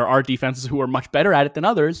there are defenses who are much better at it than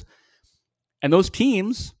others. And those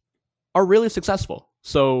teams are really successful.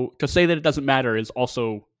 So to say that it doesn't matter is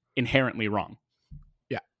also inherently wrong.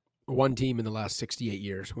 One team in the last 68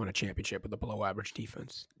 years won a championship with a below-average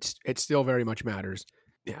defense. It still very much matters.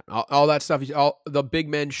 Yeah, all that stuff. All the big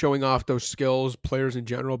men showing off those skills, players in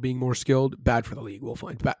general being more skilled, bad for the league. We'll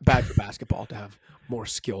find bad for basketball to have more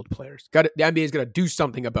skilled players. The NBA is going to do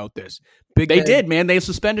something about this. They did, man. They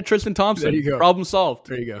suspended Tristan Thompson. There you go. Problem solved.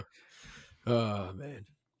 There you go. Oh man.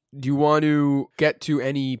 Do you want to get to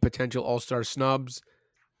any potential All-Star snubs,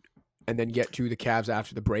 and then get to the Cavs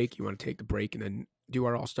after the break? You want to take the break and then do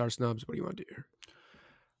our All-Star snubs? What do you want to do here?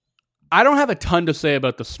 I don't have a ton to say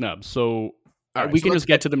about the snubs, so we can just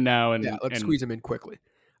get to them now. Let's squeeze them in quickly.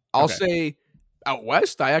 I'll say out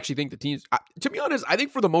West, I actually think the teams, to be honest, I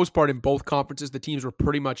think for the most part in both conferences, the teams were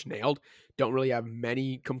pretty much nailed. Don't really have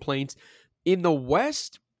many complaints. In the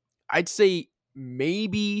West, I'd say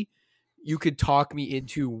maybe you could talk me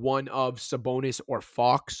into one of Sabonis or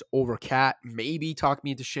Fox over Cat. Maybe talk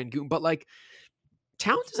me into Şengün, but like,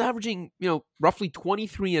 Towns is averaging, roughly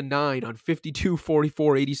 23 and 9 on 52,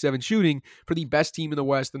 44, 87 shooting for the best team in the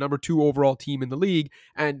West, the number 2 overall team in the league.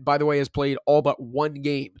 And by the way, has played all but one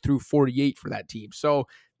game through 48 for that team. So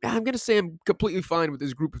I'm going to say I'm completely fine with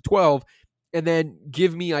this group of 12. And then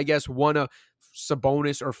give me, I guess, one of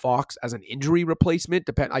Sabonis or Fox as an injury replacement.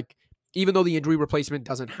 Even though the injury replacement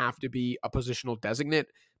doesn't have to be a positional designate,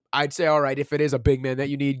 I'd say, all right, if it is a big man that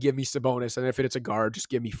you need, give me Sabonis. And if it's a guard, just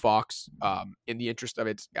give me Fox. In the interest of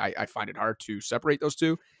it, I find it hard to separate those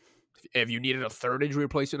two. If you needed a third injury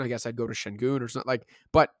replacement, I guess I'd go to Şengün or something like.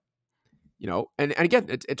 But, and again,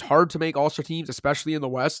 it's hard to make All-Star teams, especially in the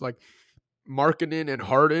West. Like Markkanen and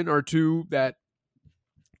Harden are two that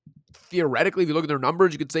theoretically, if you look at their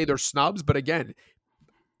numbers, you could say they're snubs. But again,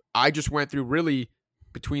 I just went through really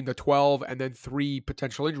between the 12 and then 3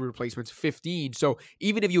 potential injury replacements, 15. So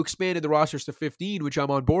even if you expanded the rosters to 15, which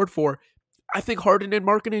I'm on board for, I think Harden and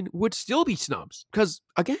Markkanen would still be snubs. Because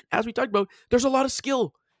again, as we talked about, there's a lot of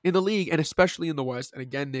skill in the league and especially in the West and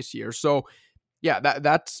again this year. So yeah,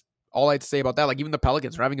 that's all I had to say about that. Like even the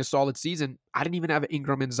Pelicans are having a solid season. I didn't even have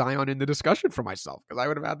Ingram and Zion in the discussion for myself because I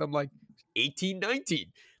would have had them like 18, 19.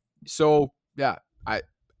 So yeah, at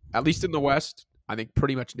least in the West, I think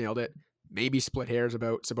pretty much nailed it. Maybe split hairs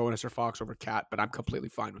about Sabonis or Fox over Cat, but I'm completely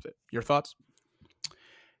fine with it. Your thoughts?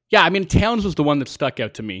 Yeah, I mean, Towns was the one that stuck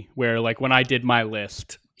out to me, where like when I did my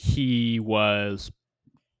list, he was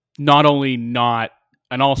not only not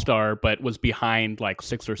an all-star, but was behind like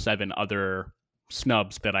 6 or 7 other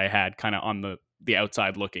snubs that I had kind of on the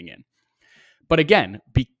outside looking in. But again,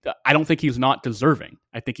 I don't think he's not deserving.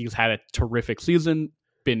 I think he's had a terrific season,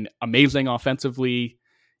 been amazing offensively,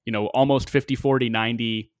 almost 50, 40,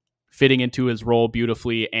 90, fitting into his role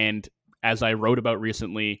beautifully, and as I wrote about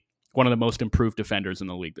recently, one of the most improved defenders in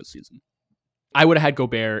the league this season. I would have had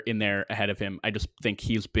Gobert in there ahead of him. I just think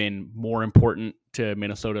he's been more important to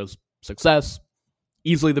Minnesota's success.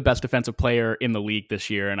 Easily the best defensive player in the league this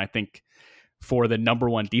year. And I think for the number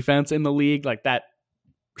one defense in the league, like that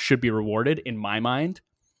should be rewarded in my mind.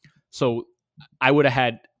 So I would have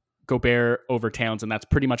had Gobert over Towns, and that's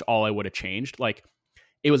pretty much all I would have changed. Like,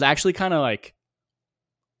 it was actually kind of like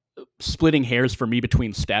splitting hairs for me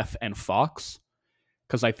between Steph and Fox,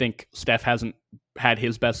 because I think Steph hasn't had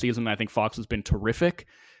his best season. I think Fox has been terrific.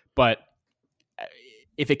 But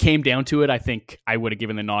if it came down to it, I think I would have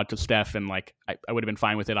given the nod to Steph, and like I would have been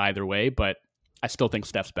fine with it either way. But I still think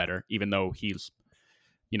Steph's better, even though he's,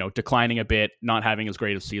 declining a bit, not having as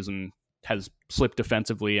great a season, has slipped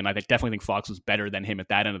defensively, and I definitely think Fox is better than him at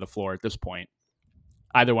that end of the floor at this point.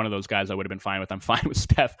 Either one of those guys I would have been fine with. I'm fine with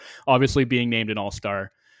Steph, obviously being named an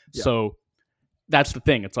all-star. Yeah. So that's the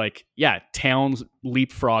thing. It's like, yeah, Towns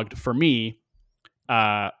leapfrogged for me.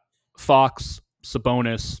 Fox,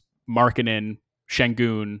 Sabonis, Markkanen,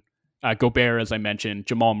 Şengün, Gobert, as I mentioned,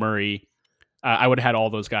 Jamal Murray. I would have had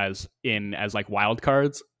all those guys in as like wild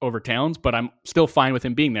cards over Towns, but I'm still fine with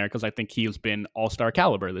him being there because I think he has been all-star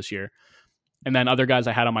caliber this year. And then other guys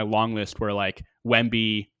I had on my long list were like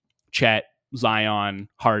Wemby, Chet, Zion,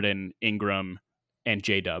 Harden, Ingram, and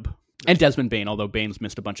J-Dub. And Desmond Bane, although Bane's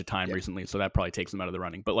missed a bunch of time recently, so that probably takes him out of the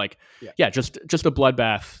running. But like, just a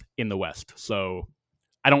bloodbath in the West. So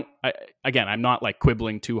I'm not like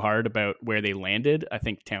quibbling too hard about where they landed. I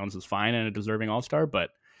think Towns is fine and a deserving all-star,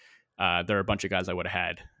 but there are a bunch of guys I would have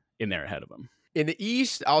had in there ahead of him. In the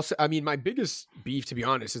East, my biggest beef, to be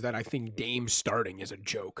honest, is that I think Dame starting is a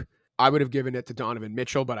joke. I would have given it to Donovan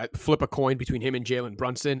Mitchell, but I flip a coin between him and Jalen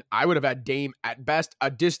Brunson. I would have had Dame at best a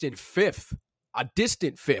distant fifth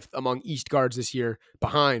among East guards this year,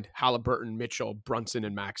 behind Halliburton, Mitchell, Brunson,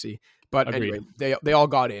 and Maxey. But Agreed. Anyway, they all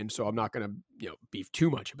got in, so I'm not going to beef too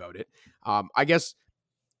much about it. I guess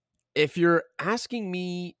if you're asking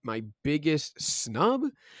me my biggest snub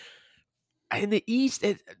in the East,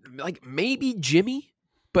 like maybe Jimmy,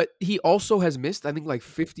 but he also has missed, I think, like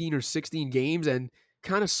 15 or 16 games and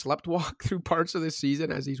kind of sleptwalk through parts of this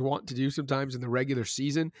season, as he's wont to do sometimes in the regular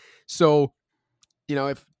season. So,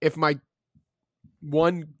 if my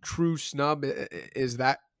one true snub is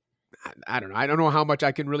that, I don't know. I don't know how much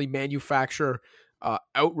I can really manufacture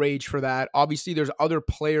outrage for that. Obviously, there's other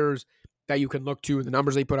players that you can look to and the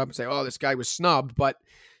numbers they put up and say, oh, this guy was snubbed. But,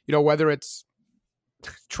 whether it's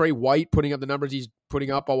Trey White putting up the numbers he's putting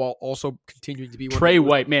up while also continuing to be Trey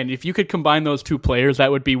White, man, if you could combine those two players, that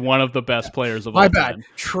would be one of the best players of all time. My bad.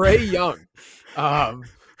 Trey Young.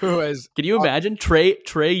 Who has? Can you imagine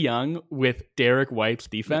Trey Young with Derek White's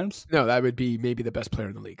defense? No, that would be maybe the best player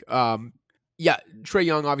in the league. Trey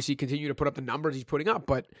Young obviously continued to put up the numbers he's putting up,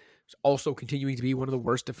 but also continuing to be one of the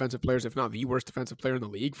worst defensive players, if not the worst defensive player in the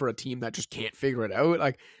league, for a team that just can't figure it out.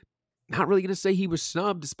 Like, not really going to say he was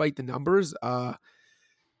snubbed despite the numbers.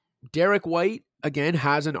 Derek White, again,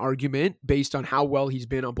 has an argument based on how well he's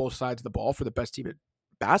been on both sides of the ball for the best team in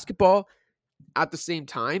basketball. At the same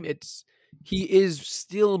time, he is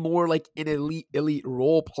still more like an elite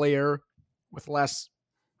role player with less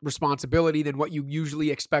responsibility than what you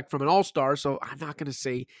usually expect from an all-star. So I'm not going to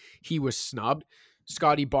say he was snubbed.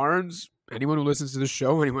 Scotty Barnes, anyone who listens to this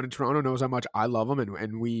show, anyone in Toronto knows how much I love him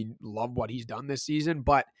and we love what he's done this season.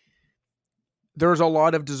 But there's a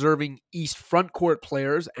lot of deserving East front court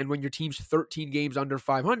players. And when your team's 13 games under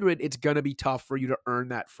 500, it's going to be tough for you to earn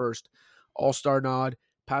that first all-star nod.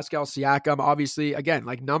 Pascal Siakam, obviously, again,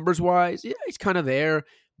 like numbers-wise, yeah, he's kind of there,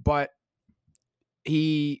 but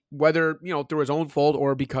he, whether, through his own fault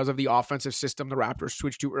or because of the offensive system the Raptors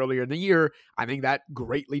switched to earlier in the year, I think that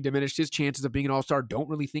greatly diminished his chances of being an all-star. Don't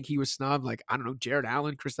really think he was snubbed. Like, I don't know, Jared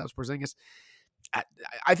Allen, Kristaps Porzingis.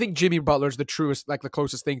 I think Jimmy Butler's the truest, like the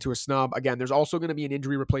closest thing to a snub. Again, there's also going to be an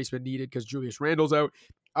injury replacement needed because Julius Randle's out.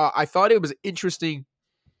 I thought it was interesting.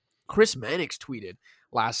 Chris Mannix tweeted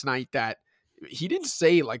last night that he didn't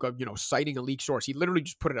say like, citing a leak source. He literally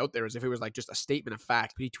just put it out there as if it was like just a statement of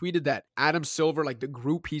fact. But he tweeted that Adam Silver, like the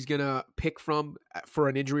group he's going to pick from for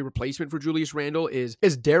an injury replacement for Julius Randle is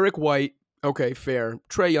Derek White. Okay, fair.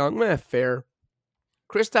 Trae Young, fair.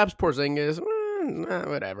 Kristaps Porzingis,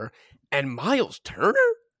 whatever. And Miles Turner?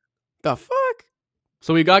 The fuck?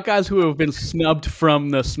 So we got guys who have been snubbed from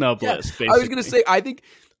the snub list, basically. I was going to say, I think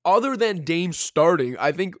other than Dame starting,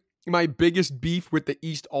 I think my biggest beef with the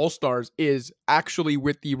East All-Stars is actually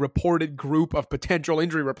with the reported group of potential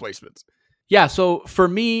injury replacements. Yeah, so for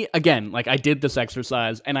me, again, like I did this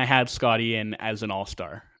exercise and I had Scotty in as an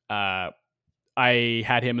All-Star. I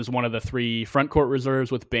had him as one of the 3 front court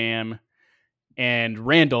reserves with Bam and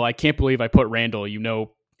Randall. I can't believe I put Randall,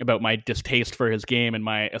 about my distaste for his game and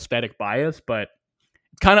my aesthetic bias, but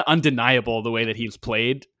it's kind of undeniable the way that he's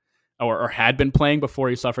played or had been playing before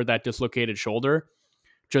he suffered that dislocated shoulder.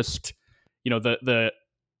 Just, the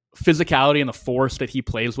physicality and the force that he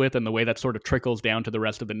plays with and the way that sort of trickles down to the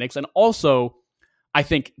rest of the Knicks. And also, I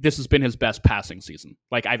think this has been his best passing season.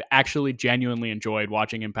 Like, I've actually genuinely enjoyed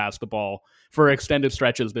watching him pass the ball for extended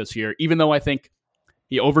stretches this year, even though I think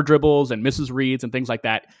he over dribbles and misses reads and things like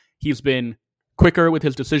that. He's been quicker with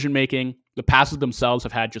his decision making. The passes themselves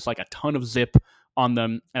have had just like a ton of zip on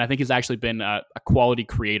them. And I think he's actually been a quality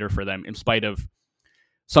creator for them in spite of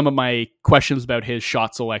some of my questions about his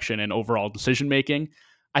shot selection and overall decision making.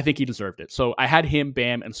 I think he deserved it. So I had him,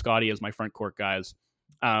 Bam, and Scotty as my front court guys.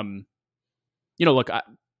 Look,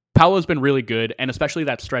 Paolo's been really good, and especially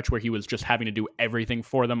that stretch where he was just having to do everything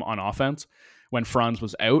for them on offense when Franz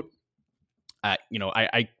was out.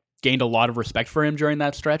 I gained a lot of respect for him during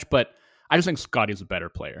that stretch, but I just think Scotty's a better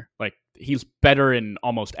player. Like, he's better in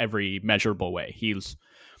almost every measurable way. He's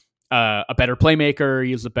a better playmaker.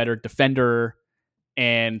 He's a better defender.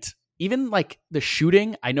 And even like the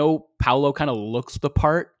shooting, I know Paolo kind of looks the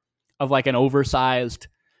part of like an oversized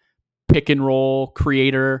pick and roll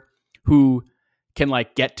creator who can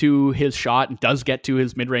like get to his shot and does get to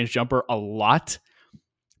his mid-range jumper a lot.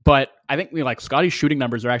 But I think Scotty's shooting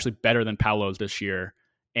numbers are actually better than Paolo's this year.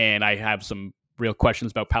 And I have some real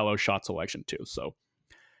questions about Paolo's shot selection too. So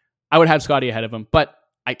I would have Scotty ahead of him, but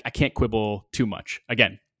I can't quibble too much.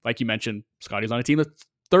 Again, like you mentioned, Scotty's on a team that's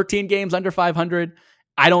 13 games under 500.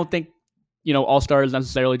 I don't think, All-Star is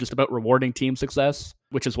necessarily just about rewarding team success,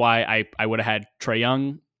 which is why I would have had Trae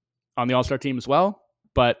Young on the All-Star team as well.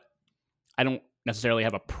 But I don't necessarily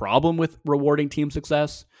have a problem with rewarding team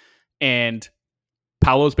success. And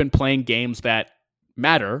Paolo's been playing games that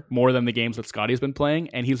matter more than the games that Scotty's been playing,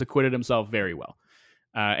 and he's acquitted himself very well.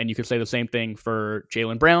 And you could say the same thing for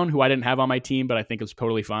Jaylen Brown, who I didn't have on my team, but I think is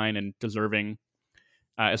totally fine and deserving,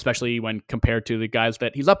 especially when compared to the guys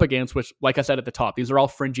that he's up against, which, like I said at the top, these are all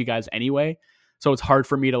fringy guys anyway. So it's hard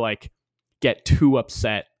for me to get too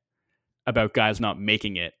upset about guys not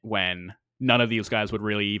making it when none of these guys would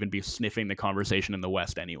really even be sniffing the conversation in the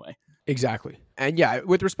West anyway. Exactly. And yeah,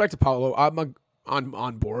 with respect to Paolo, I'm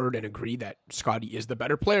on board and agree that Scotty is the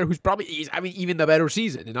better player, who's probably even the better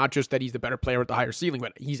season, and not just that he's the better player with the higher ceiling,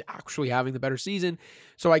 but he's actually having the better season.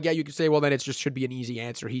 So I get you could say, well, then it just should be an easy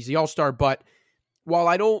answer. He's the All-Star. But while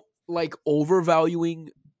I don't like overvaluing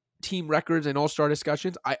team records and All-Star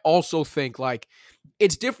discussions, I also think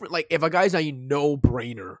it's different. Like, if a guy's a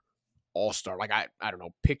no-brainer All-Star, I don't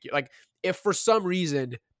know, if for some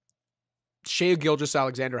reason Shai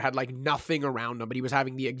Gilgeous-Alexander had nothing around him, but he was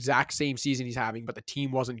having the exact same season he's having, but the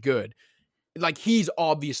team wasn't good, he's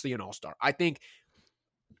obviously an All-Star. I think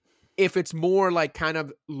if it's more kind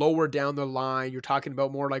of lower down the line, you're talking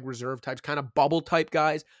about more reserve types, kind of bubble type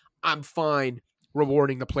guys, I'm fine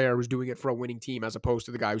rewarding the player who's doing it for a winning team as opposed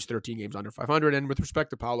to the guy who's 13 games under 500. And with respect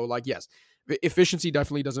to Paolo, yes, efficiency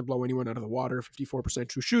definitely doesn't blow anyone out of the water. 54%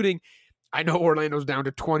 true shooting. I know Orlando's down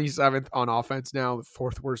to 27th on offense now, the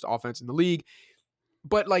fourth worst offense in the league.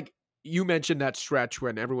 But you mentioned that stretch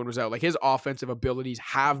when everyone was out, his offensive abilities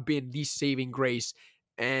have been the saving grace.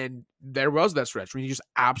 And there was that stretch when he just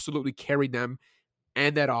absolutely carried them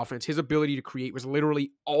and that offense. His ability to create was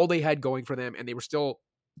literally all they had going for them, and they were still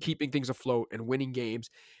keeping things afloat and winning games.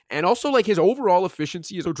 And also his overall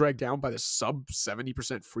efficiency is so dragged down by the sub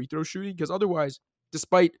 70% free throw shooting, because otherwise,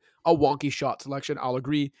 despite a wonky shot selection, I'll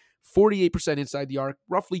agree, 48% inside the arc,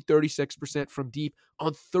 roughly 36% from deep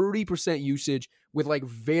on 30% usage with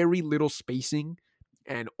very little spacing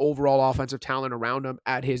and overall offensive talent around him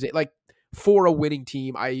at his, for a winning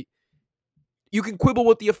team. You can quibble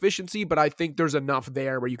with the efficiency, but I think there's enough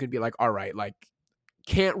there where you can be all right,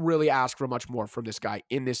 can't really ask for much more from this guy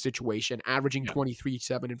in this situation, averaging 23,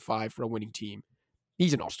 7, and 5 for a winning team.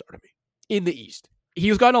 He's an All-Star to me in the East.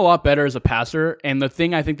 He's gotten a lot better as a passer. And the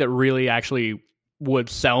thing I think that really actually would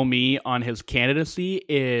sell me on his candidacy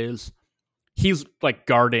is he's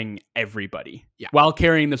guarding everybody while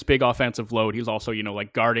carrying this big offensive load. He's also,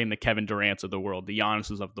 guarding the Kevin Durant's of the world, the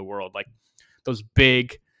Giannis's of the world. Those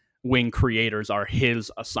big wing creators are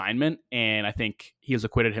his assignment. And I think he has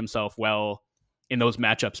acquitted himself well in those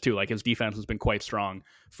matchups too. His defense has been quite strong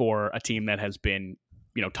for a team that has been,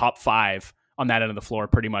 top 5 on that end of the floor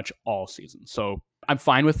pretty much all season. So I'm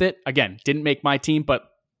fine with it. Again, didn't make my team, but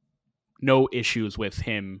no issues with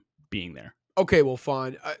him being there. Okay, well,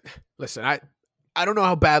 fine. Listen, I don't know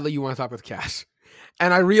how badly you want to talk with Cass.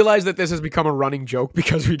 And I realize that this has become a running joke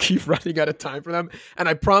because we keep running out of time for them. And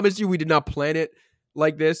I promise you we did not plan it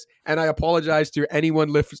like this. And I apologize to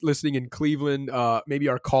anyone listening in Cleveland, maybe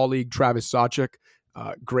our colleague Travis Sawchuk,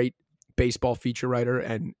 great baseball feature writer.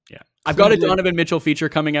 And yeah, I've got a Donovan Mitchell feature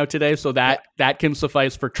coming out today, so that can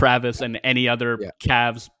suffice for Travis and any other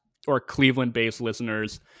Cavs or Cleveland-based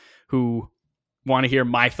listeners who want to hear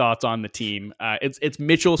my thoughts on the team. It's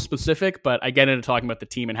Mitchell specific, but I get into talking about the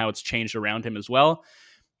team and how it's changed around him as well.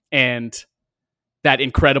 And that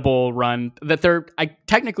incredible run that they're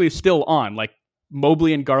technically still on. Like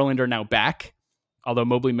Mobley and Garland are now back, although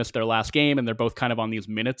Mobley missed their last game and they're both kind of on these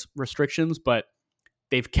minutes restrictions, but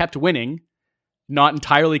they've kept winning, not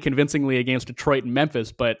entirely convincingly against Detroit and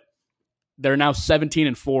Memphis, but they're now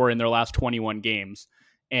 17-4 in their last 21 games.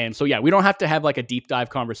 And so, yeah, we don't have to have like a deep dive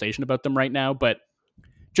conversation about them right now, but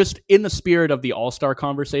just in the spirit of the All-Star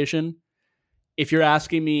conversation, if you're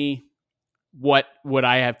asking me what would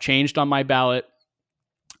I have changed on my ballot,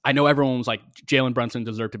 I know everyone was like, Jalen Brunson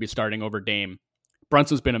deserved to be starting over Dame.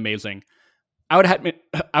 Brunson's been amazing. I would have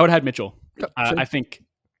had Mitchell. I think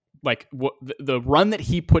like the run that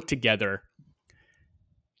he put together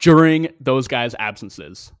during those guys'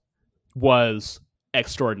 absences was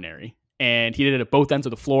extraordinary. And he did it at both ends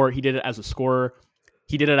of the floor. He did it as a scorer.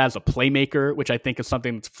 He did it as a playmaker, which I think is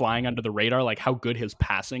something that's flying under the radar, like how good his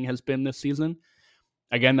passing has been this season.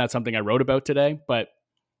 Again, that's something I wrote about today, but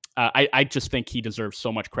I just think he deserves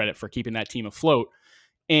so much credit for keeping that team afloat.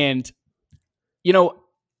 And, you know,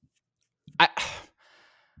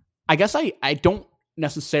 I guess I don't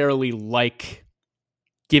necessarily like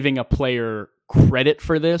giving a player credit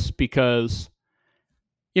for this because,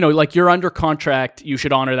 you know, like you're under contract, you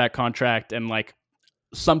should honor that contract. And like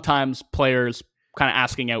sometimes players kind of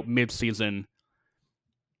asking out mid-season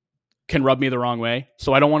can rub me the wrong way.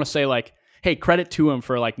 So I don't want to say like, hey, credit to him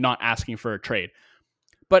for like not asking for a trade.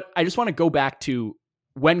 But I just want to go back to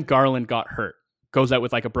when Garland got hurt, goes out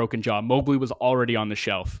with like a broken jaw. Mobley was already on the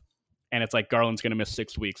shelf. And it's like Garland's going to miss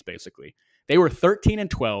 6 weeks, basically. They were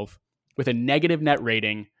 13-12 with a negative net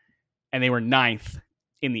rating, and they were 9th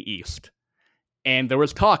in the East. And there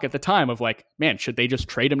was talk at the time of like, man, should they just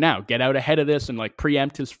trade him now? Get out ahead of this and like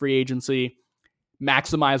preempt his free agency,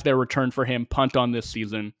 maximize their return for him, punt on this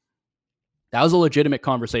season. That was a legitimate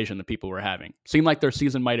conversation that people were having. Seemed like their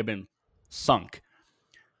season might have been sunk.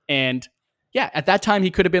 And yeah, at that time,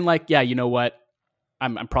 he could have been like, yeah, you know what?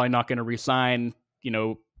 I'm probably not going to resign, you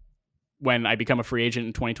know, when I become a free agent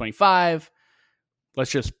in 2025.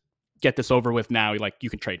 Let's just get this over with now. Like, you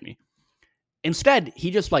can trade me. Instead,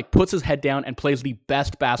 he just like puts his head down and plays the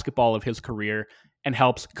best basketball of his career and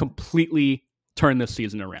helps completely turn this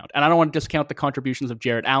season around. And I don't want to discount the contributions of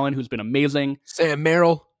Jarrett Allen, who's been amazing. Sam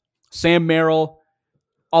Merrill,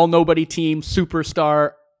 all nobody team,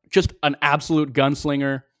 superstar, just an absolute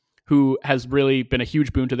gunslinger who has really been a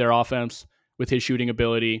huge boon to their offense with his shooting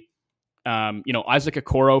ability. You know, Isaac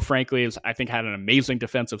Okoro, frankly, I think had an amazing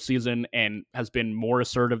defensive season and has been more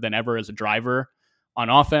assertive than ever as a driver on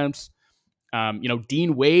offense. You know,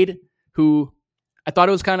 Dean Wade, who I thought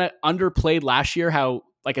it was kind of underplayed last year, how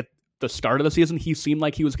like at the start of the season, he seemed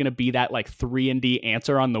like he was going to be that like 3-and-D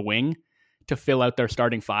answer on the wing to fill out their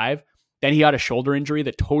starting five. Then he had a shoulder injury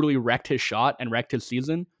that totally wrecked his shot and wrecked his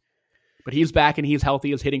season. But he's back and he's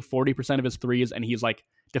healthy. He's hitting 40% of his threes and he's like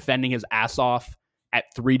defending his ass off at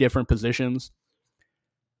 3 different positions.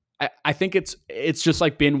 I think it's just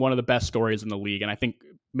like been one of the best stories in the league. And I think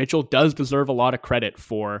Mitchell does deserve a lot of credit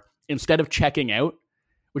for, instead of checking out,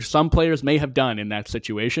 which some players may have done in that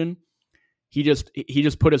situation, he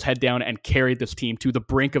just put his head down and carried this team to the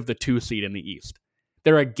brink of the 2 seed in the East.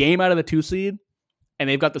 They're a game out of the 2 seed, and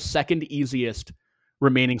they've got the second easiest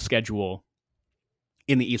remaining schedule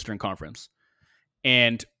in the Eastern Conference.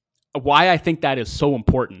 And why I think that is so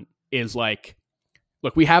important is like,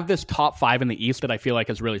 look, we have this top 5 in the East that I feel like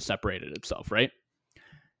has really separated itself, right?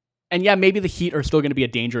 And yeah, maybe the Heat are still going to be a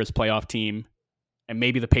dangerous playoff team, and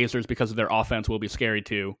maybe the Pacers, because of their offense, will be scary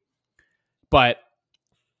too. But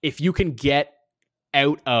if you can get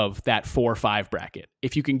out of that 4-5 bracket,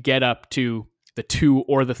 if you can get up to the 2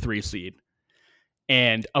 or the 3 seed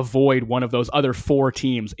and avoid one of those other 4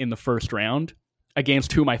 teams in the first round,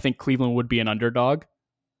 against whom I think Cleveland would be an underdog,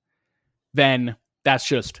 then that's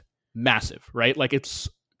just massive, right? Like, it's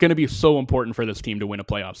going to be so important for this team to win a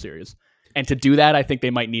playoff series. And to do that, I think they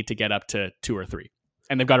might need to get up to 2 or 3.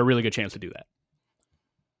 And they've got a really good chance to do that.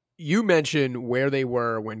 You mentioned where they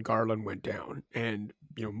were when Garland went down, and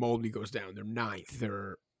you know, Mobley goes down. They're 9th.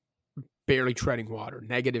 They're barely treading water,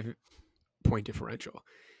 negative point differential.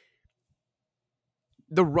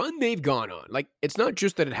 The run they've gone on, like, it's not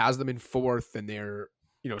just that it has them in 4th and they're,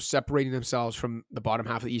 you know, separating themselves from the bottom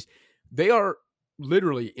half of the East. They are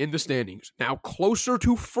literally in the standings now closer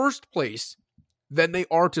to 1st place than they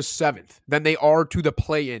are to 7th, than they are to the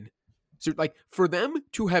play-in So, like, for them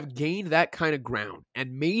to have gained that kind of ground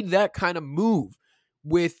and made that kind of move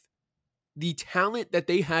with the talent that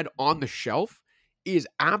they had on the shelf is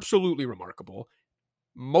absolutely remarkable.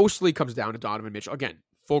 Mostly comes down to Donovan Mitchell. Again,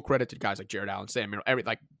 full credit to guys like Jared Allen, Sam Merrill,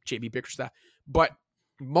 like JB Bickerstaff, but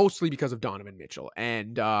mostly because of Donovan Mitchell.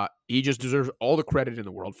 And he just deserves all the credit in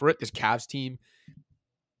the world for it. This Cavs team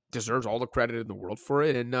deserves all the credit in the world for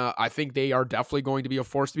it. And I think they are definitely going to be a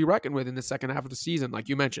force to be reckoned with in the second half of the season. Like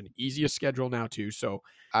you mentioned, easiest schedule now too. So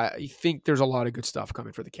I think there's a lot of good stuff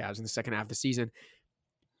coming for the Cavs in the second half of the season.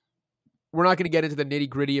 We're not going to get into the nitty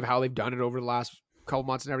gritty of how they've done it over the last couple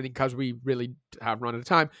months and everything because we really have run out of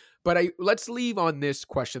time. But let's leave on this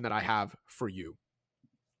question that I have for you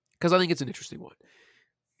because I think it's an interesting one.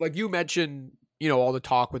 Like you mentioned, all the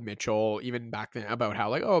talk with Mitchell, even back then, about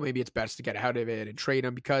how maybe it's best to get out of it and trade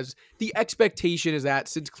him because the expectation is that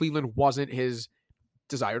since Cleveland wasn't his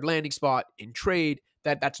desired landing spot in trade,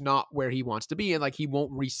 that's not where he wants to be. And he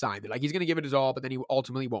won't re-sign there. He's going to give it his all, but then he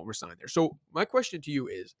ultimately won't resign there. So my question to you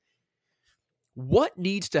is, what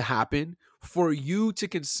needs to happen for you to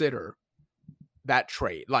consider that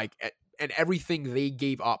trade, and everything they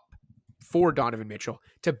gave up for Donovan Mitchell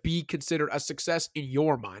to be considered a success in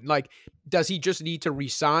your mind? Does he just need to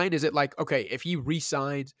resign? Is it okay, if he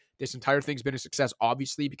resigns, this entire thing's been a success,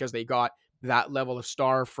 obviously, because they got that level of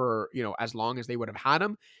star for, as long as they would have had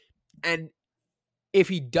him. And if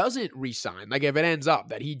he doesn't resign, if it ends up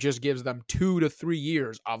that he just gives them 2 to 3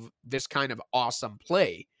 years of this kind of awesome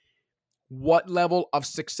play, what level of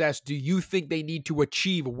success do you think they need to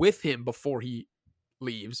achieve with him before he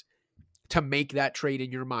leaves to make that trade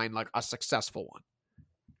in your mind a successful one?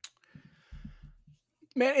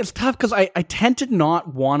 Man, it's tough because I tend to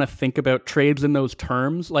not want to think about trades in those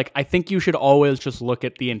terms. I think you should always just look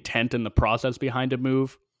at the intent and the process behind a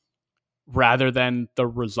move rather than the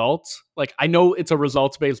results. I know it's a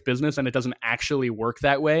results-based business and it doesn't actually work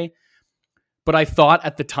that way, but I thought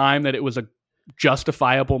at the time that it was a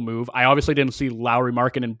justifiable move. I obviously didn't see Lauri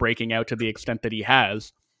Markkanen breaking out to the extent that he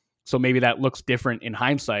has, so maybe that looks different in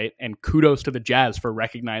hindsight, and kudos to the Jazz for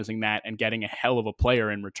recognizing that and getting a hell of a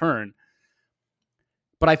player in return.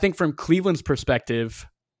 But I think from Cleveland's perspective,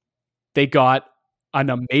 they got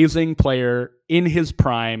an amazing player in his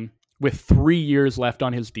prime with 3 years left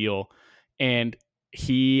on his deal, and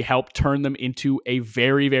he helped turn them into a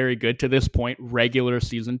very, very good, to this point, regular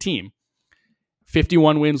season team.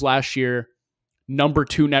 51 wins last year, number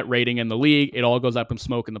 2 net rating in the league. It all goes up in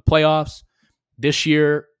smoke in the playoffs. This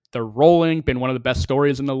year, they're rolling, been one of the best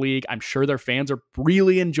stories in the league. I'm sure their fans are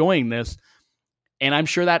really enjoying this. And I'm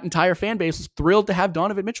sure that entire fan base is thrilled to have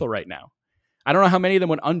Donovan Mitchell right now. I don't know how many of them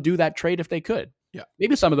would undo that trade if they could. Yeah.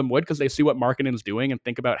 Maybe some of them would because they see what Markkanen's doing and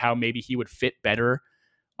think about how maybe he would fit better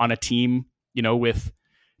on a team, with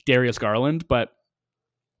Darius Garland. But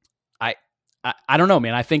I don't know,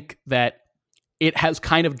 man. I think that it has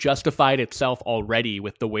kind of justified itself already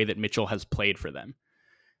with the way that Mitchell has played for them.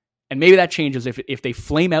 And maybe that changes if they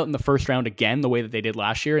flame out in the first round again, the way that they did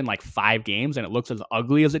last year in 5 games, and it looks as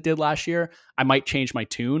ugly as it did last year, I might change my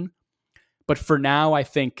tune. But for now, I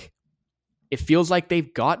think it feels like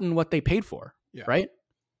they've gotten what they paid for, right?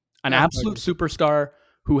 An absolute superstar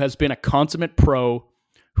who has been a consummate pro,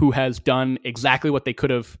 who has done exactly what they could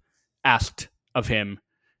have asked of him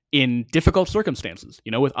in difficult circumstances,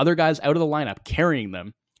 with other guys out of the lineup, carrying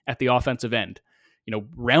them at the offensive end,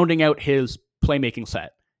 rounding out his playmaking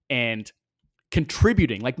set and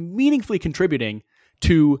contributing, meaningfully contributing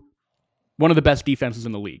to one of the best defenses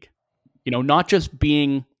in the league. Not just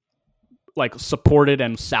being supported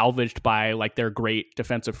and salvaged by their great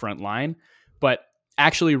defensive front line, but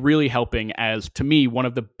actually really helping as, to me, one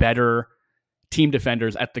of the better team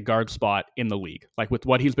defenders at the guard spot in the league. With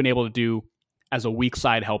what he's been able to do as a weak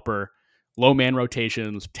side helper, low man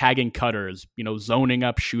rotations, tagging cutters, zoning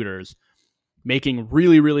up shooters, making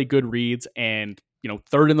really, really good reads, and,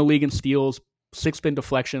 3rd in the league in steals, 6th in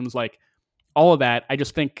deflections, all of that. I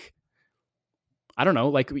just think, I don't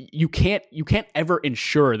know, you can't ever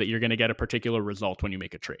ensure that you're going to get a particular result when you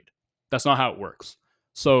make a trade. That's not how it works.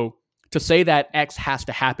 So to say that X has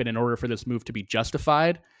to happen in order for this move to be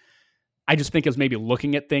justified, I just think is maybe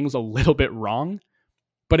looking at things a little bit wrong.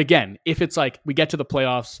 But again, if it's we get to the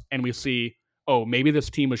playoffs and we see, oh, maybe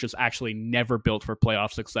this team was just actually never built for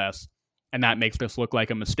playoff success, and that makes this look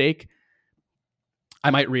like a mistake, I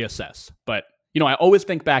might reassess. But, I always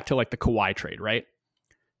think back to the Kawhi trade, right?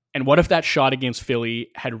 And what if that shot against Philly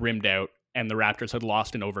had rimmed out and the Raptors had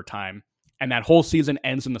lost in overtime, and that whole season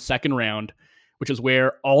ends in the second round, which is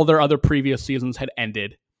where all their other previous seasons had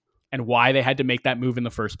ended and why they had to make that move in the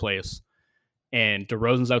first place. And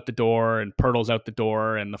DeRozan's out the door and Pirtle's out the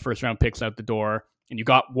door and the first round pick's out the door. And you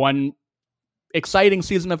got one exciting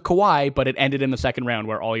season of Kawhi, but it ended in the second round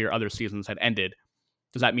where all your other seasons had ended.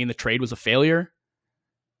 Does that mean the trade was a failure?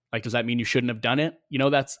 Like, does that mean you shouldn't have done it? You know,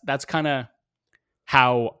 that's kind of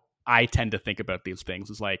how I tend to think about these things.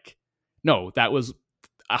 Is like, no, that was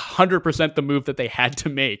 100% the move that they had to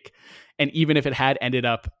make. And even if it had ended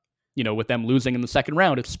up, you know, with them losing in the second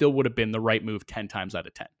round, it still would have been the right move 10 times out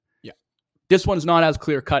of 10. Yeah. This one's not as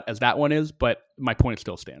clear cut as that one is, but my point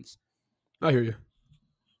still stands. I hear you.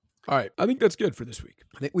 All right. I think that's good for this week.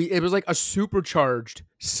 I think it was like a supercharged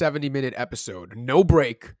 70-minute episode. No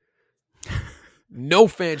break. No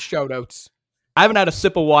fan shout-outs. I haven't had a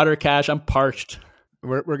sip of water, Cash. I'm parched.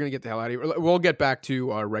 We're going to get the hell out of here. We'll get back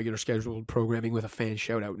to our regular scheduled programming with a fan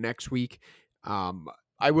shout-out next week.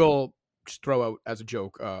 I will just throw out as a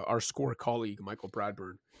joke, our score colleague, Michael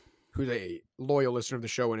Bradburn, who's a loyal listener of the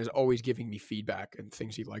show and is always giving me feedback and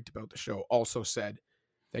things he liked about the show, also said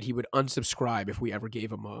that he would unsubscribe if we ever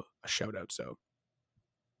gave him a shout-out. So,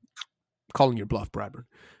 calling your bluff, Bradburn.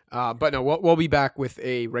 But no, we'll be back with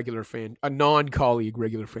a non-colleague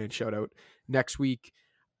regular fan shout-out next week.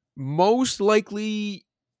 Most likely,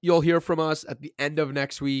 you'll hear from us at the end of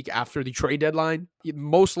next week after the trade deadline.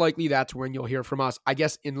 Most likely, that's when you'll hear from us. I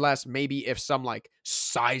guess unless maybe if some like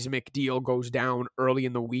seismic deal goes down early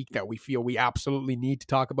in the week that we feel we absolutely need to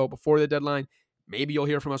talk about before the deadline, maybe you'll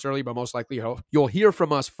hear from us early, but most likely you'll hear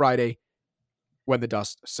from us Friday when the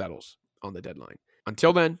dust settles on the deadline.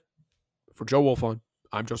 Until then, for Joe Wolfon,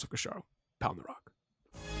 I'm Joseph Casharo. Pound the rock.